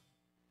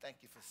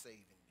 Thank you for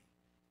saving me.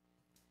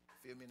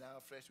 Fill me now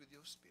afresh with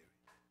your spirit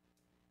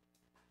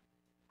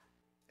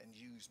and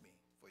use me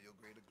for your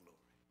greater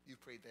glory. You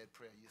prayed that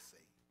prayer, you're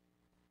saved.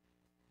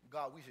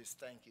 God, we just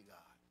thank you,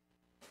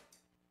 God,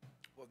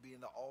 for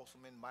being the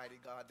awesome and mighty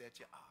God that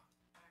you are.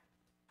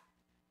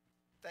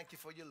 Thank you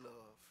for your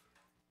love.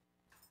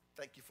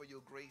 Thank you for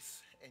your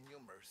grace and your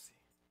mercy.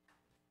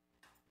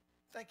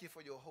 Thank you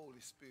for your Holy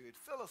Spirit.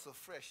 Fill us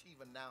afresh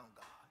even now,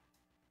 God.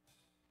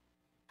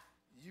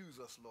 Use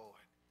us,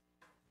 Lord.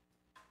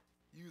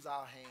 Use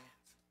our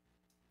hands.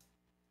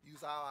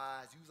 Use our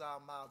eyes. Use our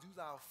mouths. Use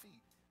our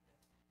feet.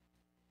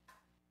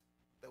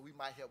 That we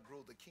might help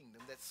grow the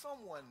kingdom. That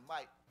someone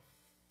might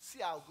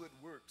see our good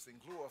works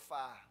and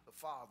glorify the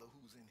Father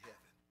who's in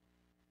heaven.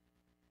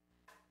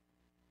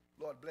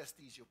 Lord, bless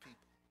these your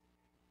people.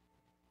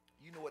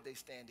 You know what they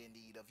stand in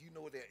need of. You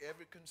know their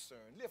every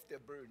concern. Lift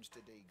their burdens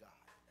today, God.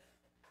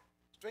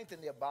 Strengthen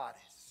their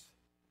bodies.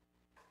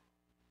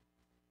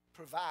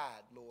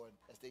 Provide, Lord,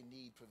 as they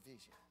need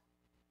provision.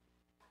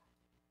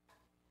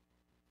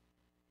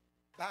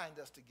 Bind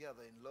us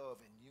together in love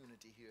and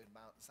unity here in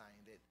Mount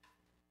Zion, that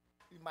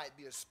we might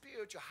be a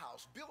spiritual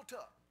house built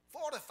up,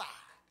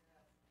 fortified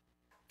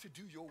to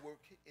do your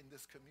work in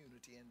this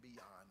community and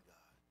beyond,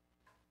 God.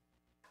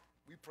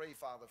 We pray,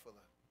 Father, for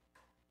the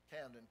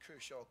Camden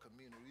Kershaw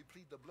community. We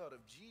plead the blood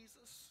of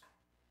Jesus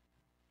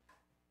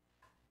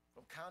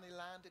from county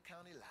line to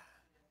county line.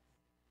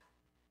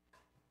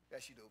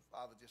 Ask you to,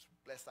 Father, just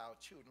bless our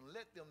children.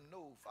 Let them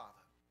know,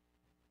 Father,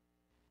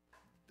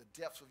 the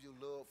depths of your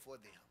love for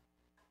them.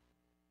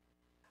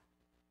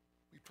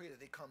 We pray that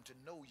they come to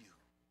know you.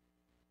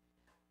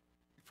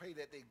 We pray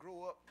that they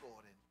grow up,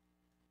 Lord, and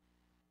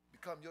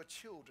become your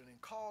children and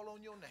call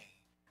on your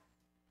name.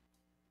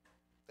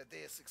 That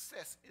their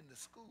success in the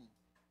school,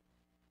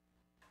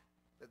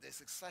 that their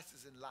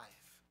successes in life.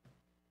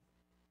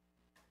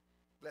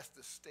 Bless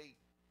the state.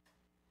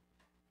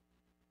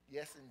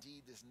 Yes,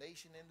 indeed, this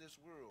nation and this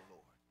world,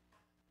 Lord.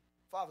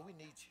 Father, we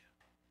need you.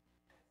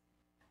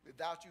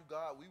 Without you,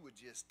 God, we would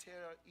just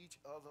tear each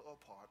other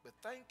apart. But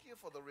thank you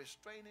for the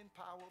restraining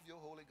power of your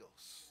Holy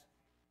Ghost.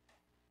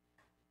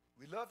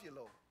 We love you,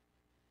 Lord.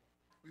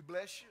 We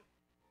bless you.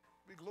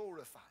 We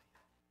glorify you.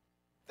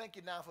 Thank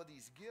you now for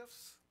these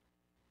gifts.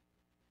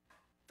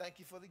 Thank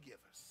you for the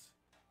givers.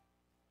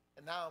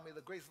 And now may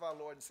the grace of our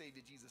Lord and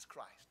Savior Jesus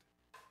Christ,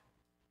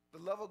 the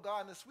love of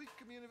God and the sweet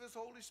communion of his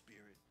Holy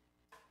Spirit,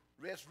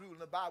 rest, rule,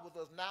 and abide with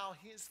us now,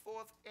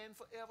 henceforth, and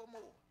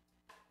forevermore.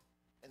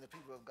 And the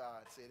people of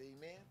God said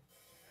amen,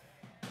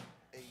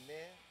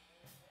 amen,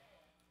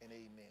 and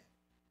amen.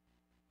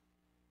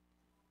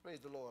 Praise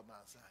the Lord,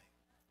 Mount Zion.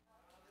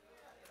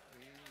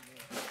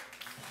 Amen.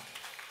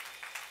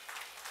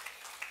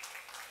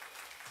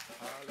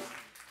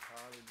 Hallelujah.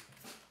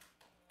 Hallelujah.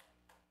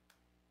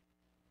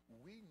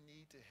 We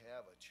need to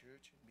have a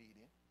church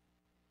meeting